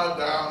 far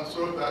down,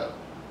 so that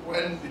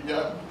when the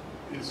yam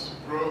is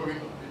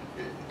growing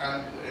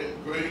and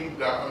going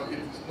down, it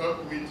is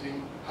not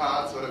meeting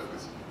hard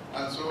surface.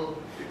 And so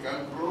it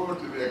can grow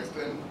to the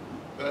extent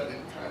that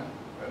it can,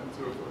 and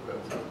so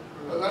forth.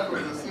 So that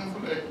was a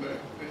simple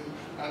explanation,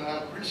 and I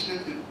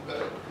appreciated it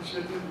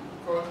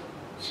because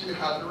she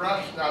had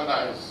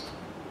rationalized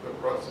the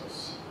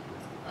process.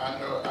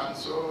 And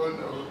so,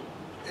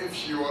 if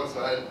she was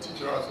a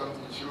teacher or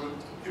something, she would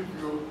give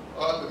you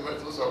all the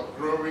methods of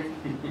growing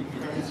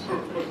and so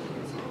forth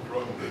and so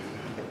on.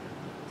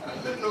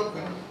 And little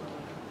things,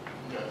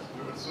 yes,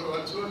 so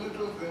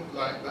little things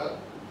like that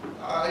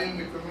are in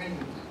the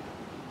community.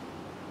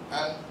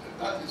 And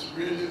that is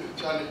really the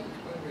challenge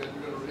when we are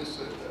doing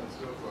research and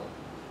so forth.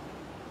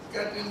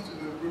 Getting to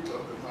the root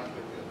of the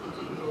matter,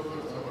 to know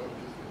some of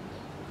these things.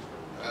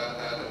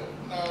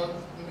 Now,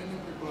 many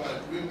people are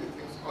doing the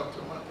things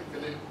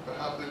automatically.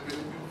 Perhaps they've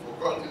been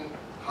forgotten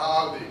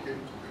how they came to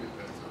do it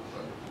and so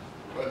forth.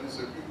 But it's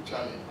a big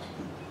challenge.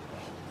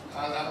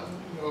 And I'm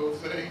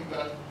saying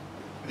that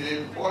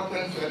the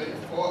important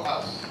challenge for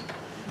us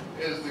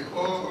is the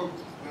whole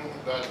thing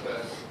that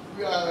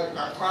we are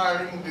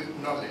acquiring this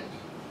knowledge.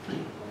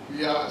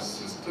 We are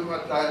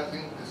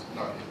systematizing this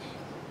knowledge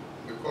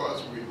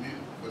because we need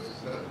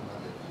that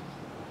knowledge.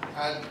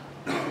 And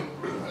in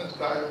previous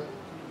time,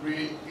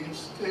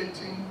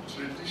 reinstating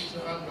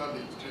traditional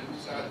knowledge,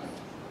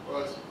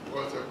 was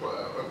a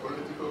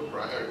political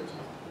priority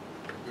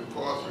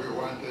because we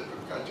wanted to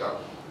catch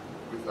up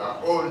with our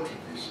own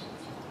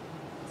traditions.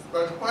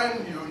 But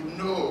when you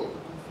know,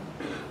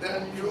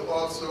 then you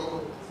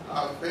also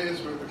are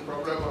faced with the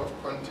problem of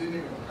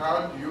continuing.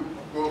 How do you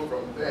go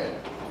from there?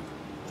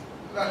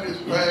 That is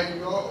where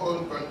your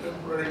own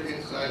contemporary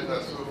insights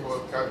and so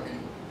forth come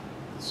in,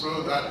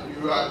 so that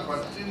you are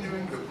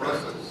continuing the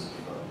process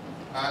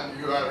and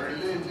you are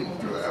relating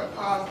to a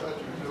path that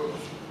you know,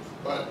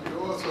 but you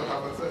also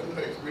have a certain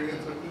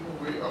experience, a little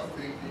way of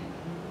thinking,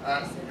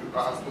 and you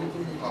are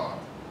moving on.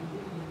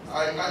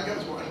 I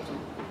just want to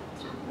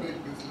make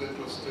this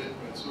little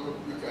statement so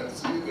you can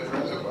see the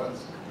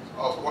relevance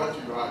of what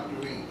you are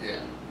doing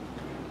here.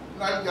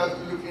 Not just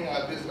looking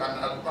at this and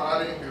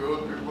admiring the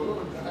old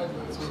people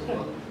and so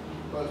forth,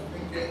 but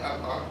thinking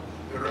about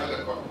the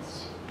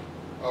relevance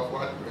of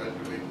what we are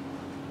doing.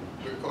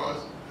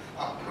 Because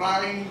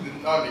applying the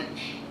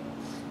knowledge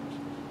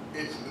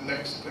is the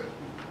next step.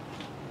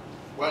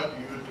 What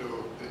do you do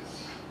with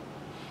this?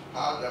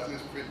 How does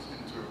this fit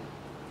into?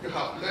 You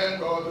have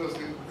learned all those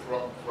things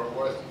from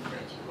what you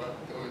mentioned, but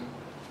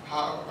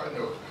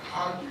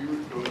how do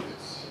you do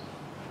this?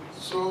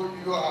 So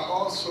you are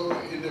also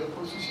in a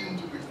position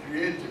to be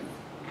creative,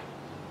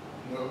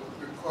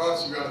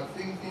 because you are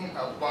thinking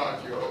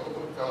about your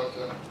own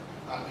culture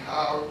and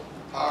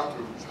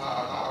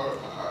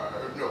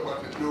what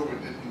to do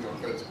with it in your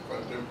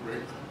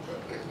contemporary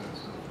context and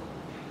so forth.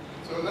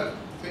 So let's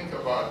think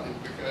about it,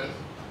 because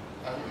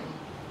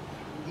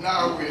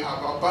now we have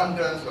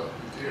abundance of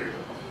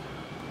materials.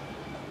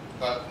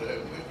 but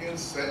making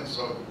sense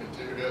of the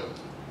material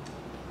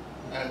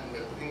and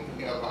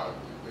thinking about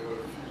the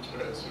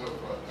future and so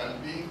forth,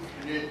 and being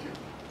creative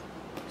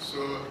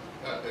so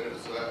that there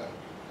is a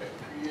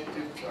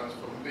creative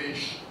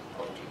transformation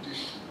of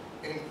tradition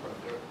in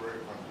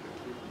contemporary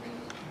context, which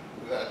means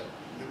that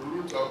the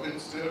root of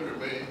it still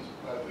remains,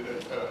 but there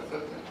are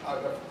certain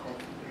other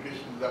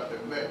configurations that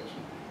emerge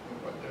in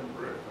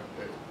contemporary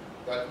context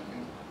that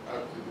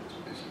add to the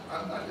tradition.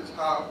 And that is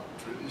how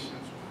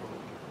traditions grow.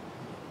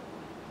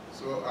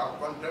 So our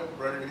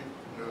contemporary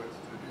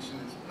tradition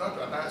is not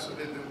an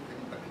isolated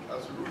thing, but it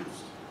has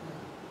roots.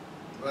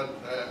 But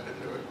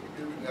they were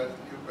giving us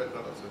new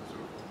petals and so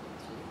forth.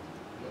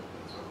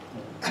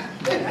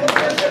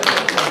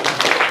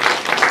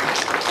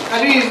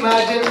 Can you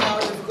imagine how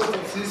difficult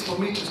it is for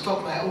me to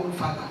stop my own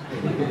father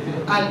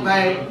and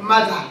my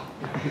mother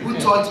who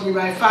taught me,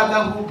 my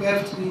father who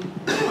birthed me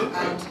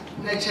and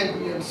nurtured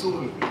me and so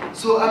on.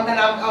 So I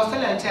was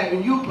telling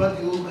Nketia, you brought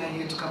the old man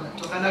here to come and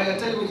talk, and now you're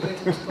telling me to let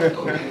him stop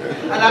talking.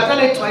 And I've done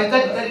it twice,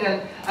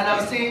 and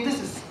I'm saying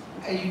this is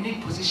a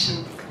unique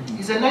position.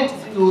 He's a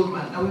 93-year-old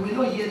man, and we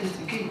will not hear this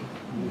again.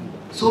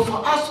 So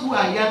for us who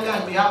are younger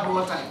and we have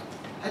more time,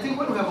 I think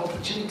when we have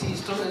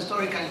opportunities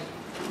historically,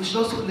 we should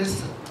also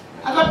listen.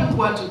 Other people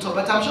want to talk,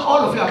 but I'm sure all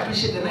of you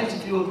appreciate the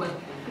 93-year-old man.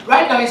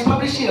 Right now he's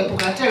publishing a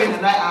book, and Terry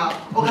and I are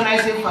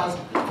organizing funds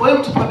for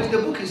him to publish the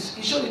book.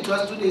 He showed it to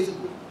us 2 days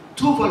ago.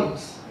 2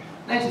 volumes,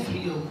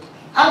 93-year-old.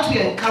 Aren't we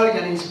encouraged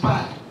and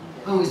inspired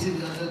when we see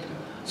the other?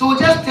 So we'll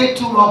just take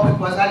 2 more quick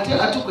ones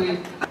until I took away.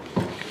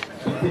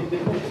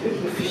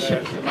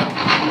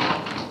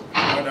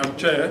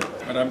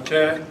 Madam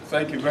Chair,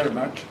 thank you very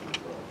much.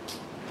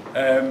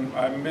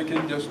 I'm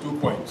making just 2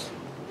 points.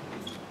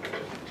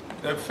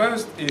 The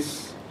first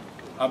is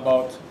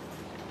about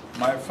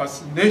my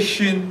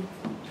fascination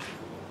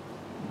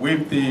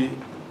with the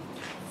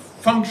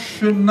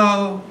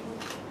functional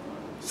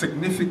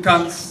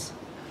significance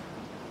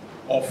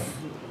of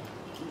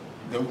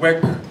the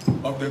work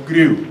of the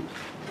griot.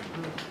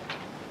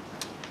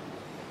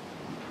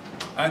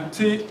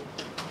 Auntie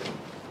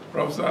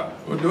Professor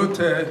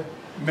Odotei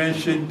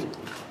mentioned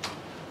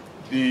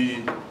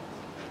the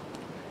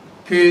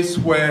case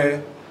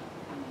where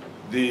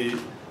the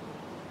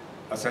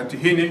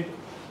Asantehene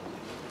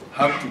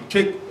have to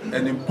take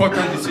an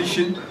important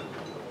decision,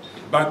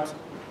 but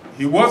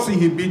he was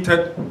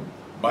inhibited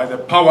by the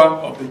power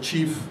of the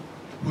chief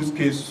whose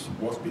case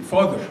was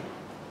before them.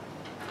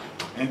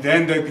 And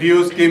then the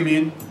griots came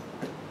in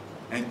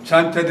and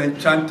chanted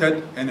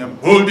and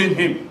emboldened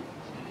him.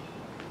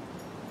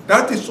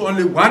 That is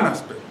only one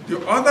aspect. The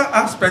other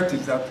aspect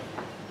is that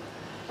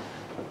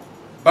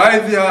by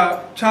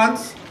their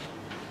chants,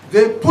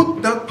 they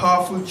put that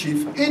powerful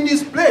chief in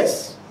his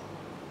place.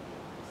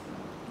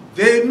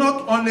 They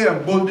not only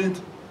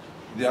emboldened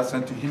the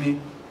Asantehene,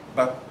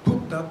 but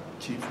put that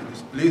chief in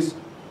his place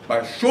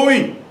by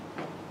showing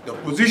the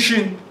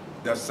position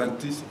that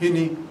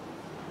Asantehene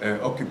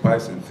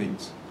occupies and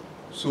things.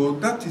 So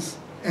that is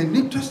an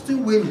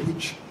interesting way in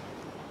which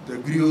the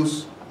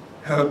griots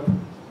help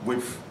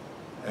with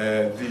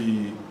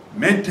the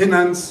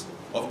maintenance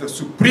of the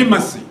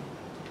supremacy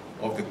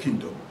of the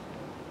kingdom.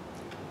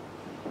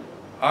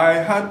 I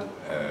had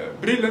a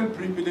brilliant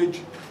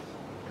privilege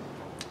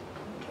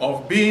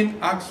of being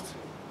asked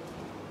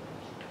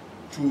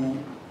to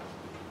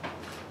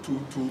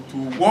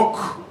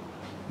work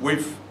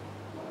with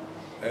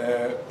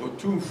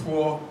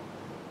Otumfuo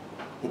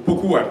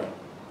Opokuwari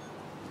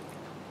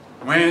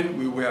when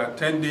we were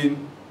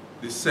attending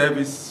the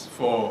service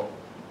for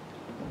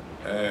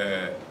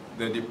the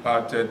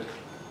departed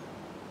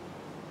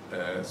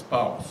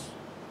spouse.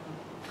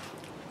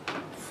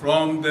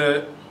 From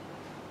the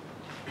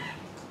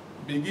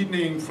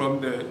beginning, from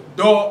the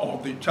door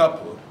of the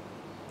chapel,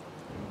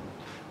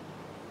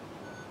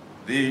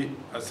 the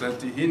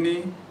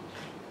Asantehene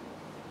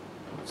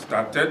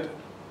started,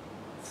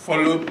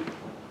 followed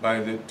by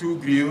the 2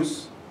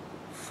 griots,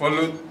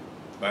 followed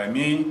by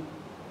me,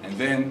 and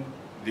then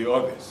the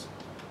others.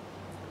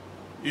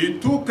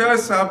 It took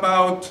us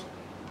about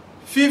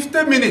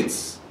 50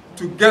 minutes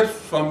to get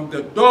from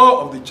the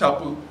door of the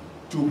chapel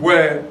to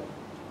where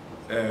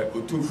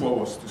Otumfuo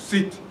was to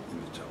sit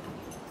in the chapel.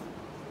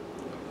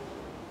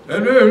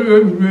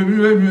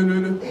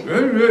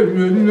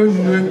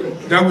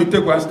 Then we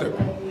take 1 step.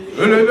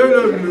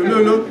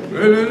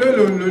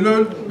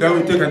 Then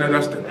we take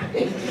another step.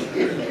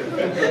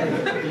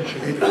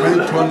 It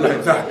went on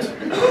like that.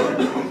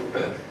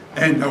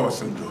 And I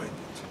was enjoying it.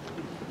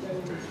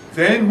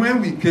 Then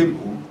when we came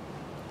home,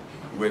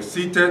 we were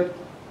seated.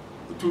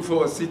 Otumfuo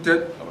was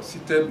seated. I was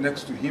seated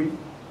next to him.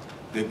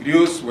 The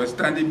griots were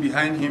standing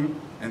behind him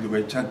and they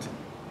were chanting.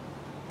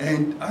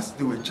 And as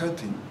they were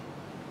chanting,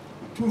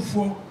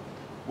 Otumfuo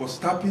was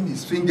tapping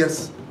his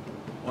fingers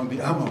on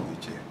the arm of the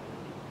chair.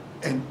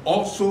 And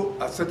also,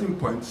 at certain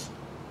points,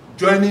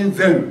 joining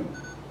them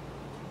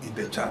in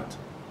the chant.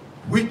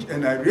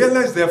 And I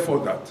realized,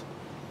 therefore, that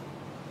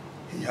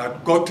he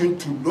had gotten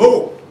to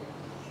know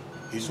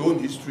his own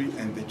history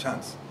and the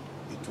chants.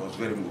 It was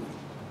very moving.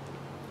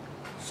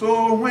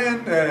 So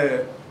when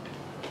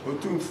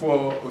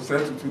Otumfuo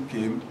Osetutu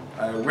came,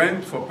 I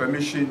went for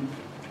permission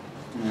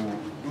to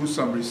do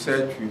some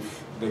research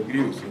with the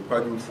griots, the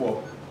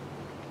Kwadumfuo.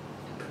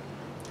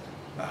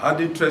 I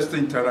had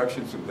interesting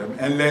interactions with them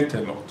and learned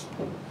a lot.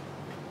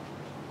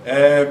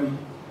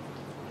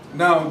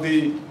 Now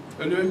they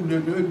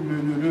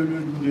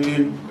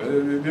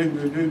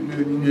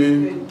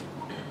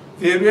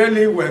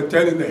really were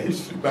telling the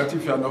history, but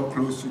if you are not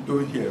close, you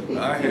don't hear.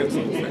 I heard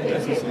some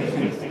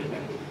things.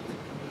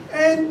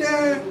 And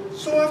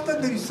so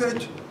after the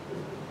research,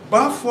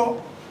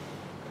 Bafo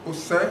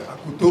Ose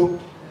Akuto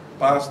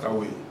passed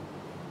away.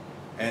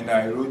 And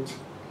I wrote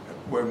a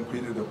poem,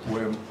 created a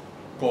poem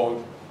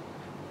called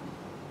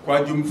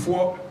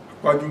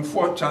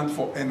Kwadumfuo Chant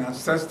for an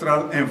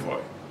Ancestral Envoy.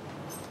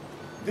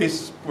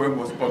 This poem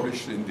was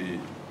published in the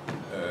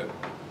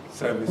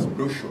service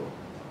brochure.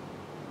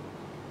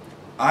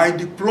 I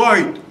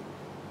deployed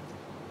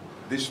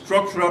the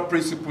structural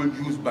principle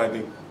used by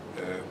the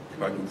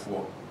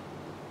Kwadumfuo.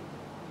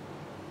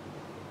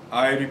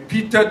 I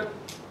repeated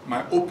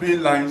my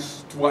opening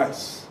lines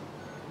twice,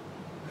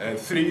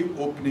 3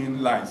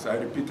 opening lines. I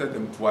repeated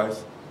them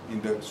twice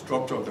in the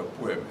structure of the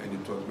poem, and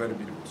it was very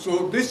beautiful.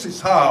 So this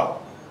is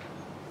how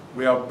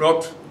we have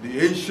brought the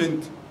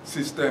ancient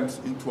systems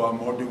into our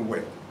modern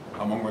way,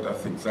 among other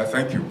things. I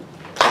thank you.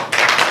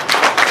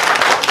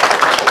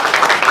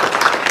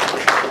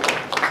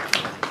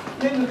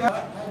 I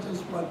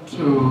just want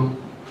to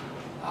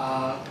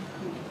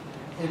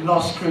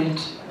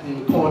illustrate the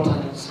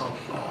importance of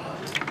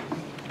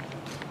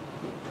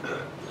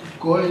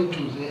going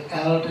to the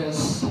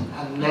elders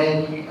and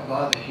learning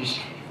about the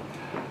history.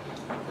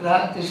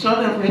 It's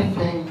not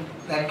everything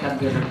that can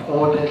be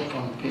recorded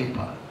on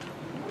paper.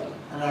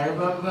 And I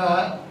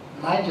remember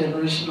my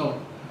generation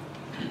of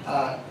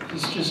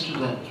history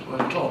students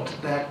were taught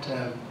that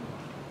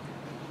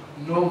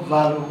no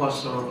value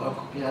whatsoever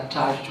could be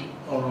attached to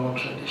oral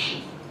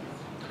tradition.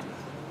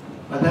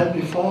 But then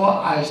before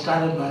I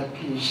started my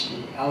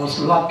PhD, I was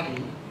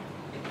lucky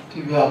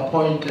to be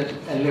appointed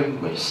a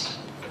linguist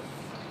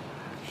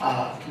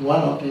to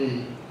one of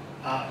the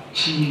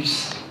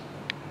chiefs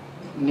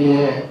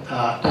near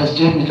that's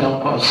Jamie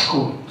Dankwa's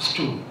school.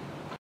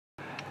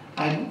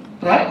 And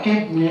that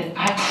gave me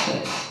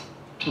access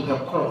to the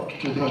court,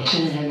 to the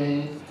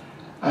Ochinhene,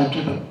 and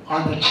to the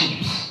other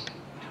chiefs.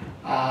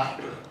 I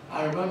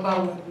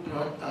remember when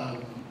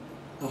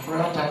the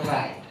Furata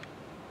died,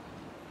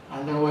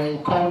 and they were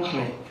in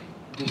conclave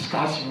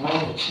discussing all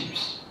the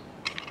chiefs.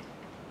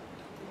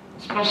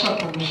 Special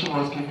permission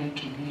was given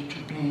to me to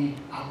be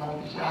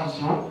among the as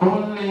the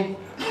only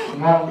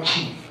one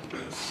chief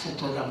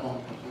seated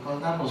among them,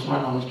 because that was when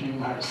I was doing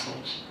my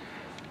research.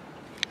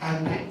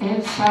 And the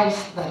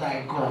insights that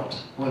I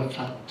got were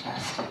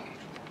fantastic.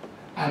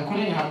 I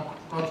couldn't have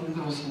gotten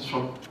those things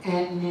from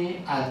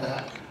any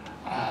other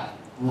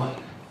work.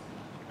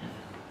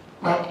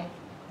 But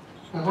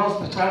because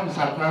the time is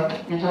advanced,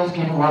 let me just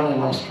give one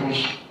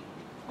illustration.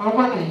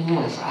 Over the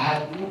years, I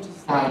have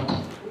noticed that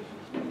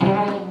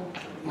during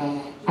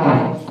the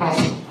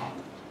festival,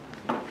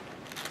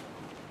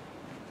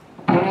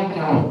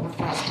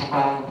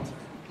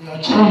 the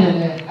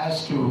Ochinhene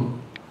has to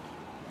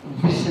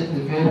visit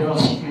the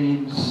various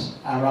streams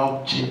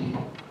around Chile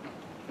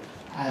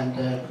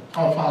and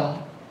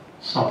offer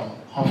some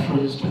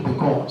offerings to the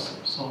gods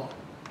and so on.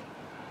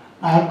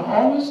 I've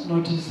always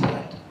noticed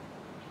that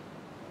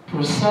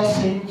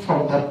processing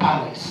from the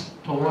palace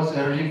towards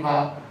the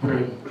river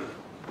brim,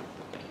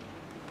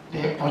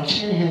 the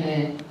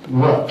Ochinhene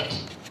worked,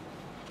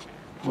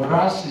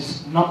 whereas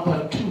his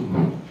number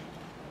 2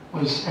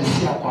 was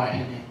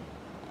Esiakwahene,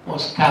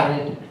 was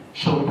carried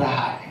shoulder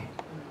high.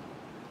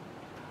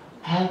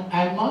 And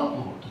I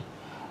marveled,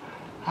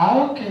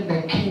 how can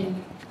the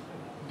king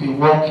be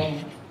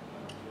walking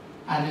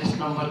and his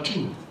number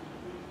 2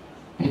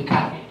 be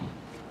carried?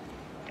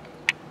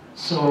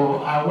 So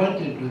I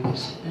went into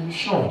this. In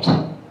short,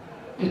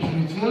 it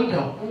revealed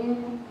a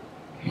whole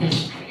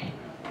history,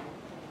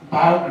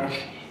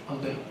 biography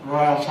of the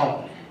royal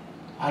family.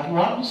 At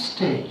one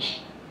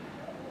stage,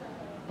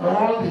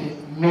 all the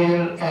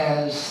male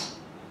heirs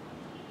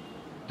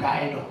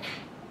died off,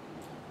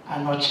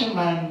 and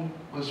Ochiman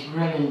was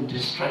really in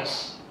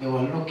distress. They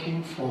were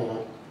looking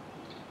for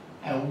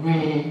a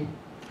way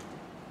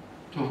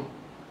to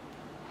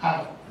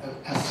have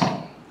a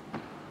son.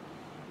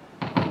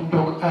 His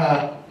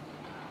brother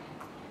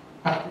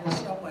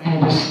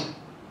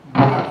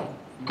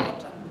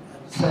got up and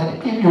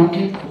said, if you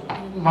give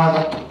the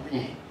mother to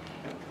me,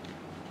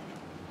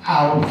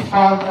 I will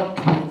father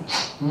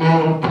twins,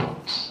 male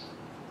twins.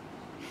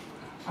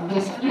 And they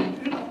said, do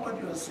you know what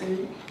you're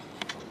saying?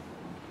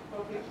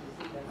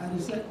 And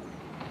he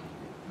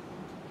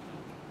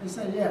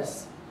said,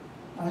 yes,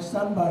 I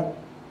stand by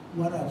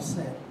what I've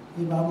said.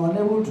 If I'm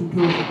unable to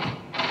do it,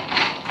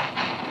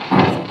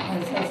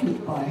 I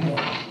forfeit my head.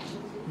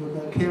 You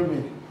can kill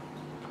me.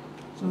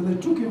 So they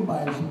took him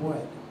by his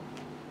word.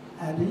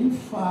 And he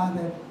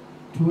fathered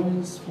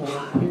twins for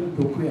Queen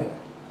Dokuya,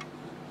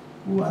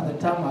 who at the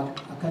time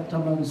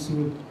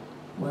Akatamansu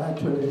were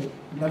actually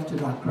left in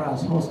Accra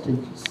as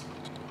hostages.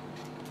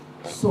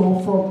 So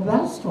from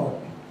that story,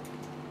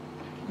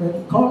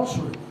 then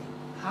culturally,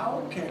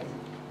 how can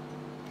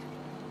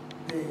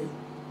the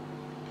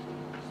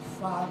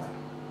father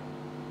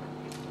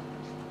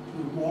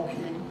be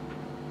walking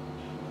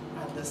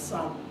and the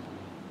son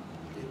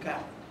be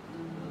carried?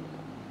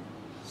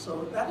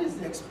 So that is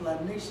the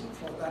explanation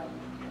for that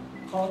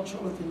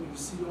cultural thing you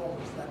see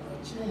always, that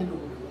the children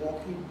will be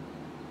walking,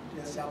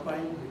 the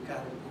Sabayan will be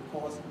carried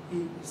because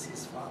he is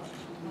his father.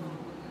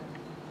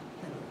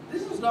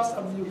 This is not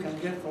something you can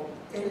get from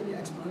any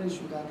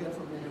explanation you can get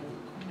from any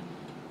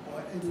book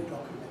or any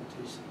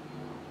documentation.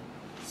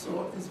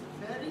 So it's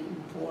very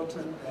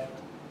important that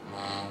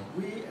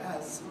we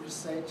as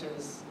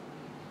researchers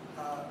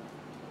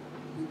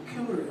be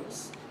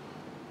curious,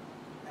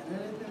 and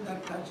anything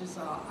that catches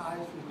our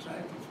eyes, we try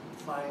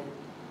to find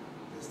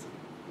this thing.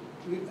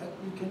 We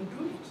can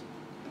do it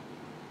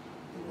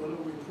if only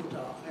we put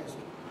our eyes to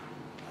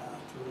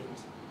it.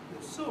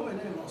 There's so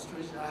many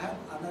illustrations. I have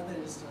another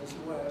instance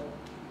where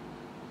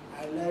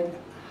I learned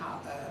how,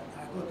 I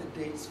got the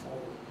dates for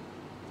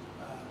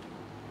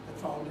the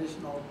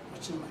foundation of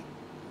Ochimai.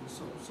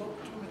 So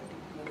too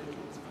many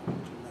things for me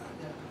to learn.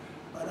 Yeah.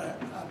 But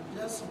I'm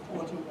just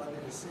supporting what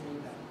they're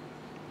saying, that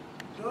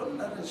don't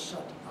let us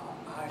shut our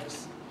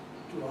eyes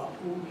to our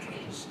own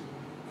tradition,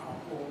 our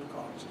own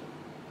culture.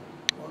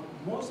 Well,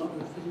 most of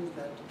the things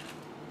that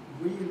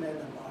we learn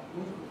about,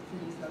 most of the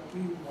things that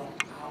we want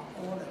are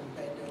all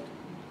embedded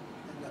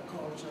in the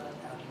culture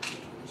and the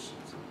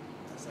traditions.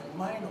 There's a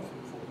mine of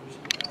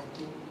information that I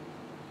think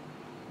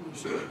we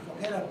should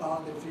forget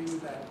about the view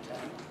that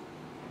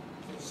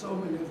there's so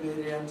many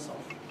variants of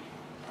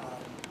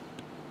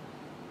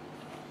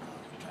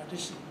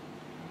tradition,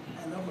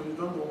 and nobody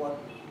don't know what.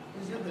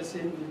 Is it the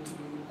same thing to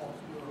do of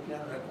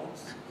European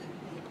records?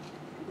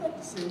 Not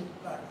the same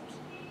values.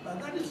 But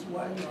that is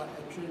why you are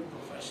a trained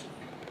professional,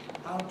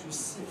 how to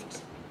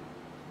sift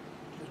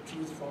the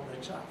truth from the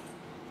chaff.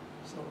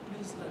 So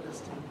please let us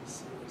take this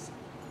seriously.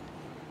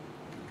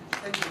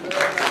 Thank you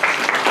very much.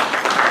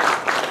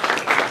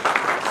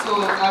 So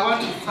I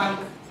want to thank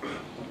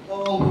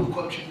all who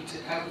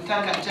contributed. I will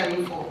thank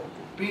Nketia for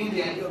bringing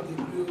the idea of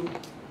the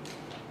griot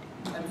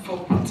and for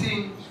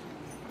putting,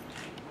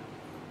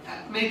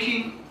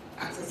 making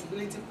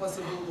accessibility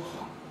possible,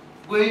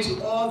 going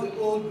to all the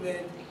old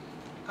men.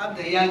 I'm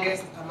the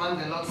youngest among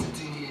the lot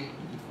sitting here,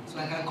 so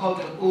I can call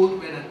them old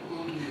men and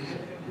old women.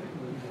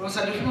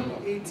 Professor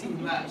Defino,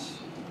 18 March,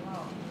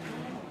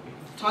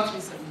 taught me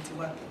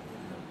 71.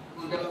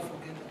 We'll never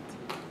forget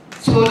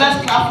that. So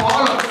let's clap for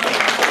all of them.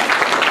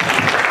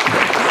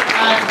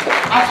 And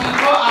as we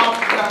go out,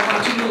 we can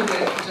continue with the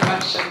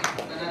interaction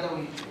another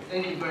way.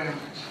 Thank you very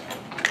much.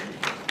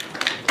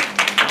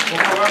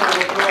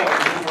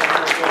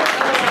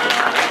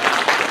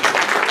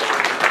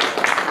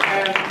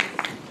 And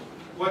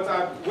what I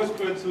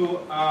whispered to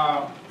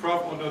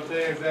Prof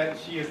Odotei is that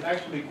she is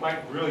actually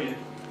quite brilliant,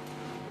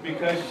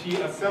 because she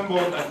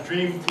assembled a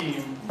dream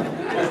team,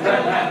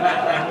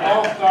 an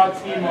all-star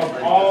team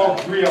of all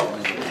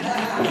griots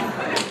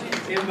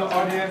in the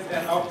audience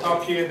and up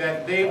top here,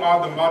 that they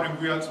are the modern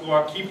griots who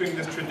are keeping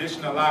this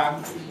tradition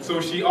alive.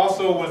 So she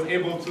also was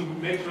able to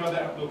make sure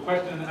that the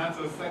question and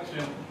answer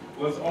section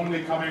was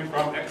only coming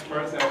from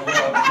experts as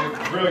well.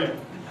 It's brilliant.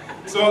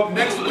 So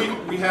next week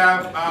we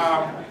have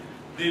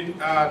the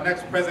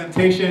next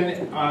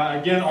presentation.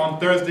 Again on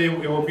Thursday,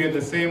 it will be at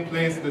the same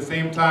place, the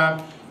same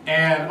time.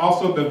 And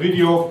also the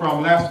video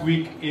from last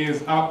week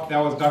is up. That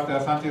was Dr.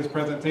 Asante's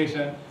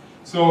presentation.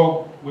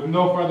 So with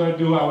no further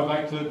ado, I would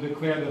like to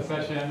declare the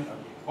session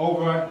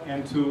over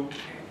and to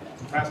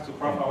pass to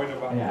Prof Irene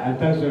Odotei. Yeah, and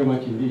thanks very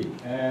much indeed.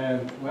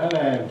 Well,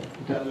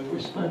 it has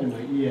whispered in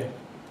my ear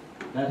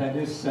that at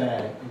this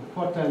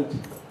important,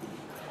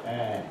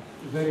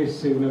 very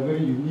singular,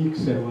 very unique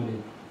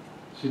ceremony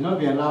should not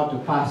be allowed to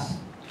pass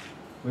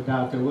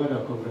without a word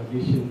of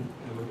congratulation,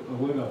 a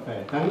word of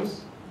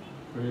thanks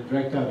for the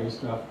Director of the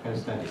Institute of African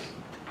Studies.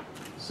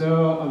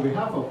 So on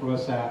behalf of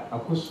Professor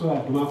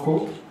Akosua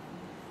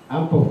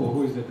Ampofo,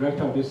 who is the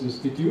Director of this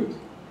institute,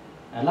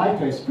 I'd like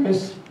to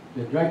express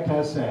the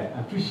Director's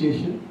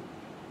appreciation,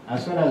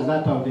 as well as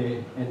that of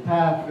the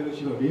entire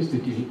fellowship of the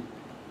institute,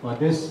 for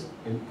this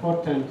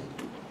important,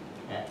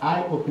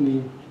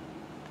 eye-opening,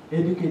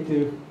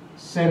 educative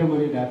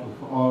ceremony that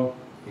we've all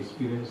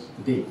experienced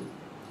today.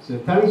 So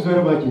thanks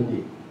very much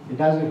indeed. It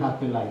doesn't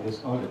happen like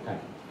this all the time.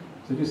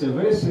 So this is a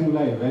very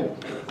similar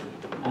event,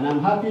 and I'm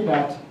happy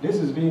that this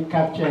is being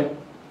captured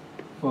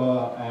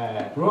for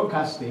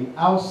broadcasting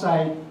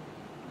outside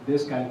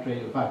this country,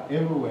 in fact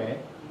everywhere,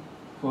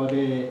 for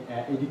the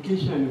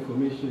education and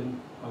information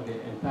of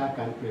the entire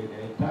country,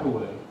 the entire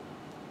world,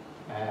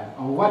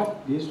 on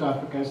what the Institute of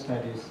African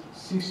Studies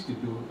seeks to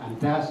do and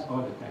does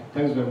all the time.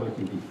 Thanks very much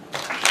indeed.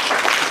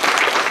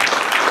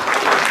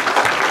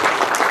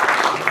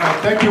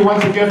 Thank you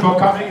once again for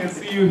coming, and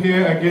see you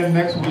here again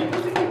next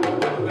week.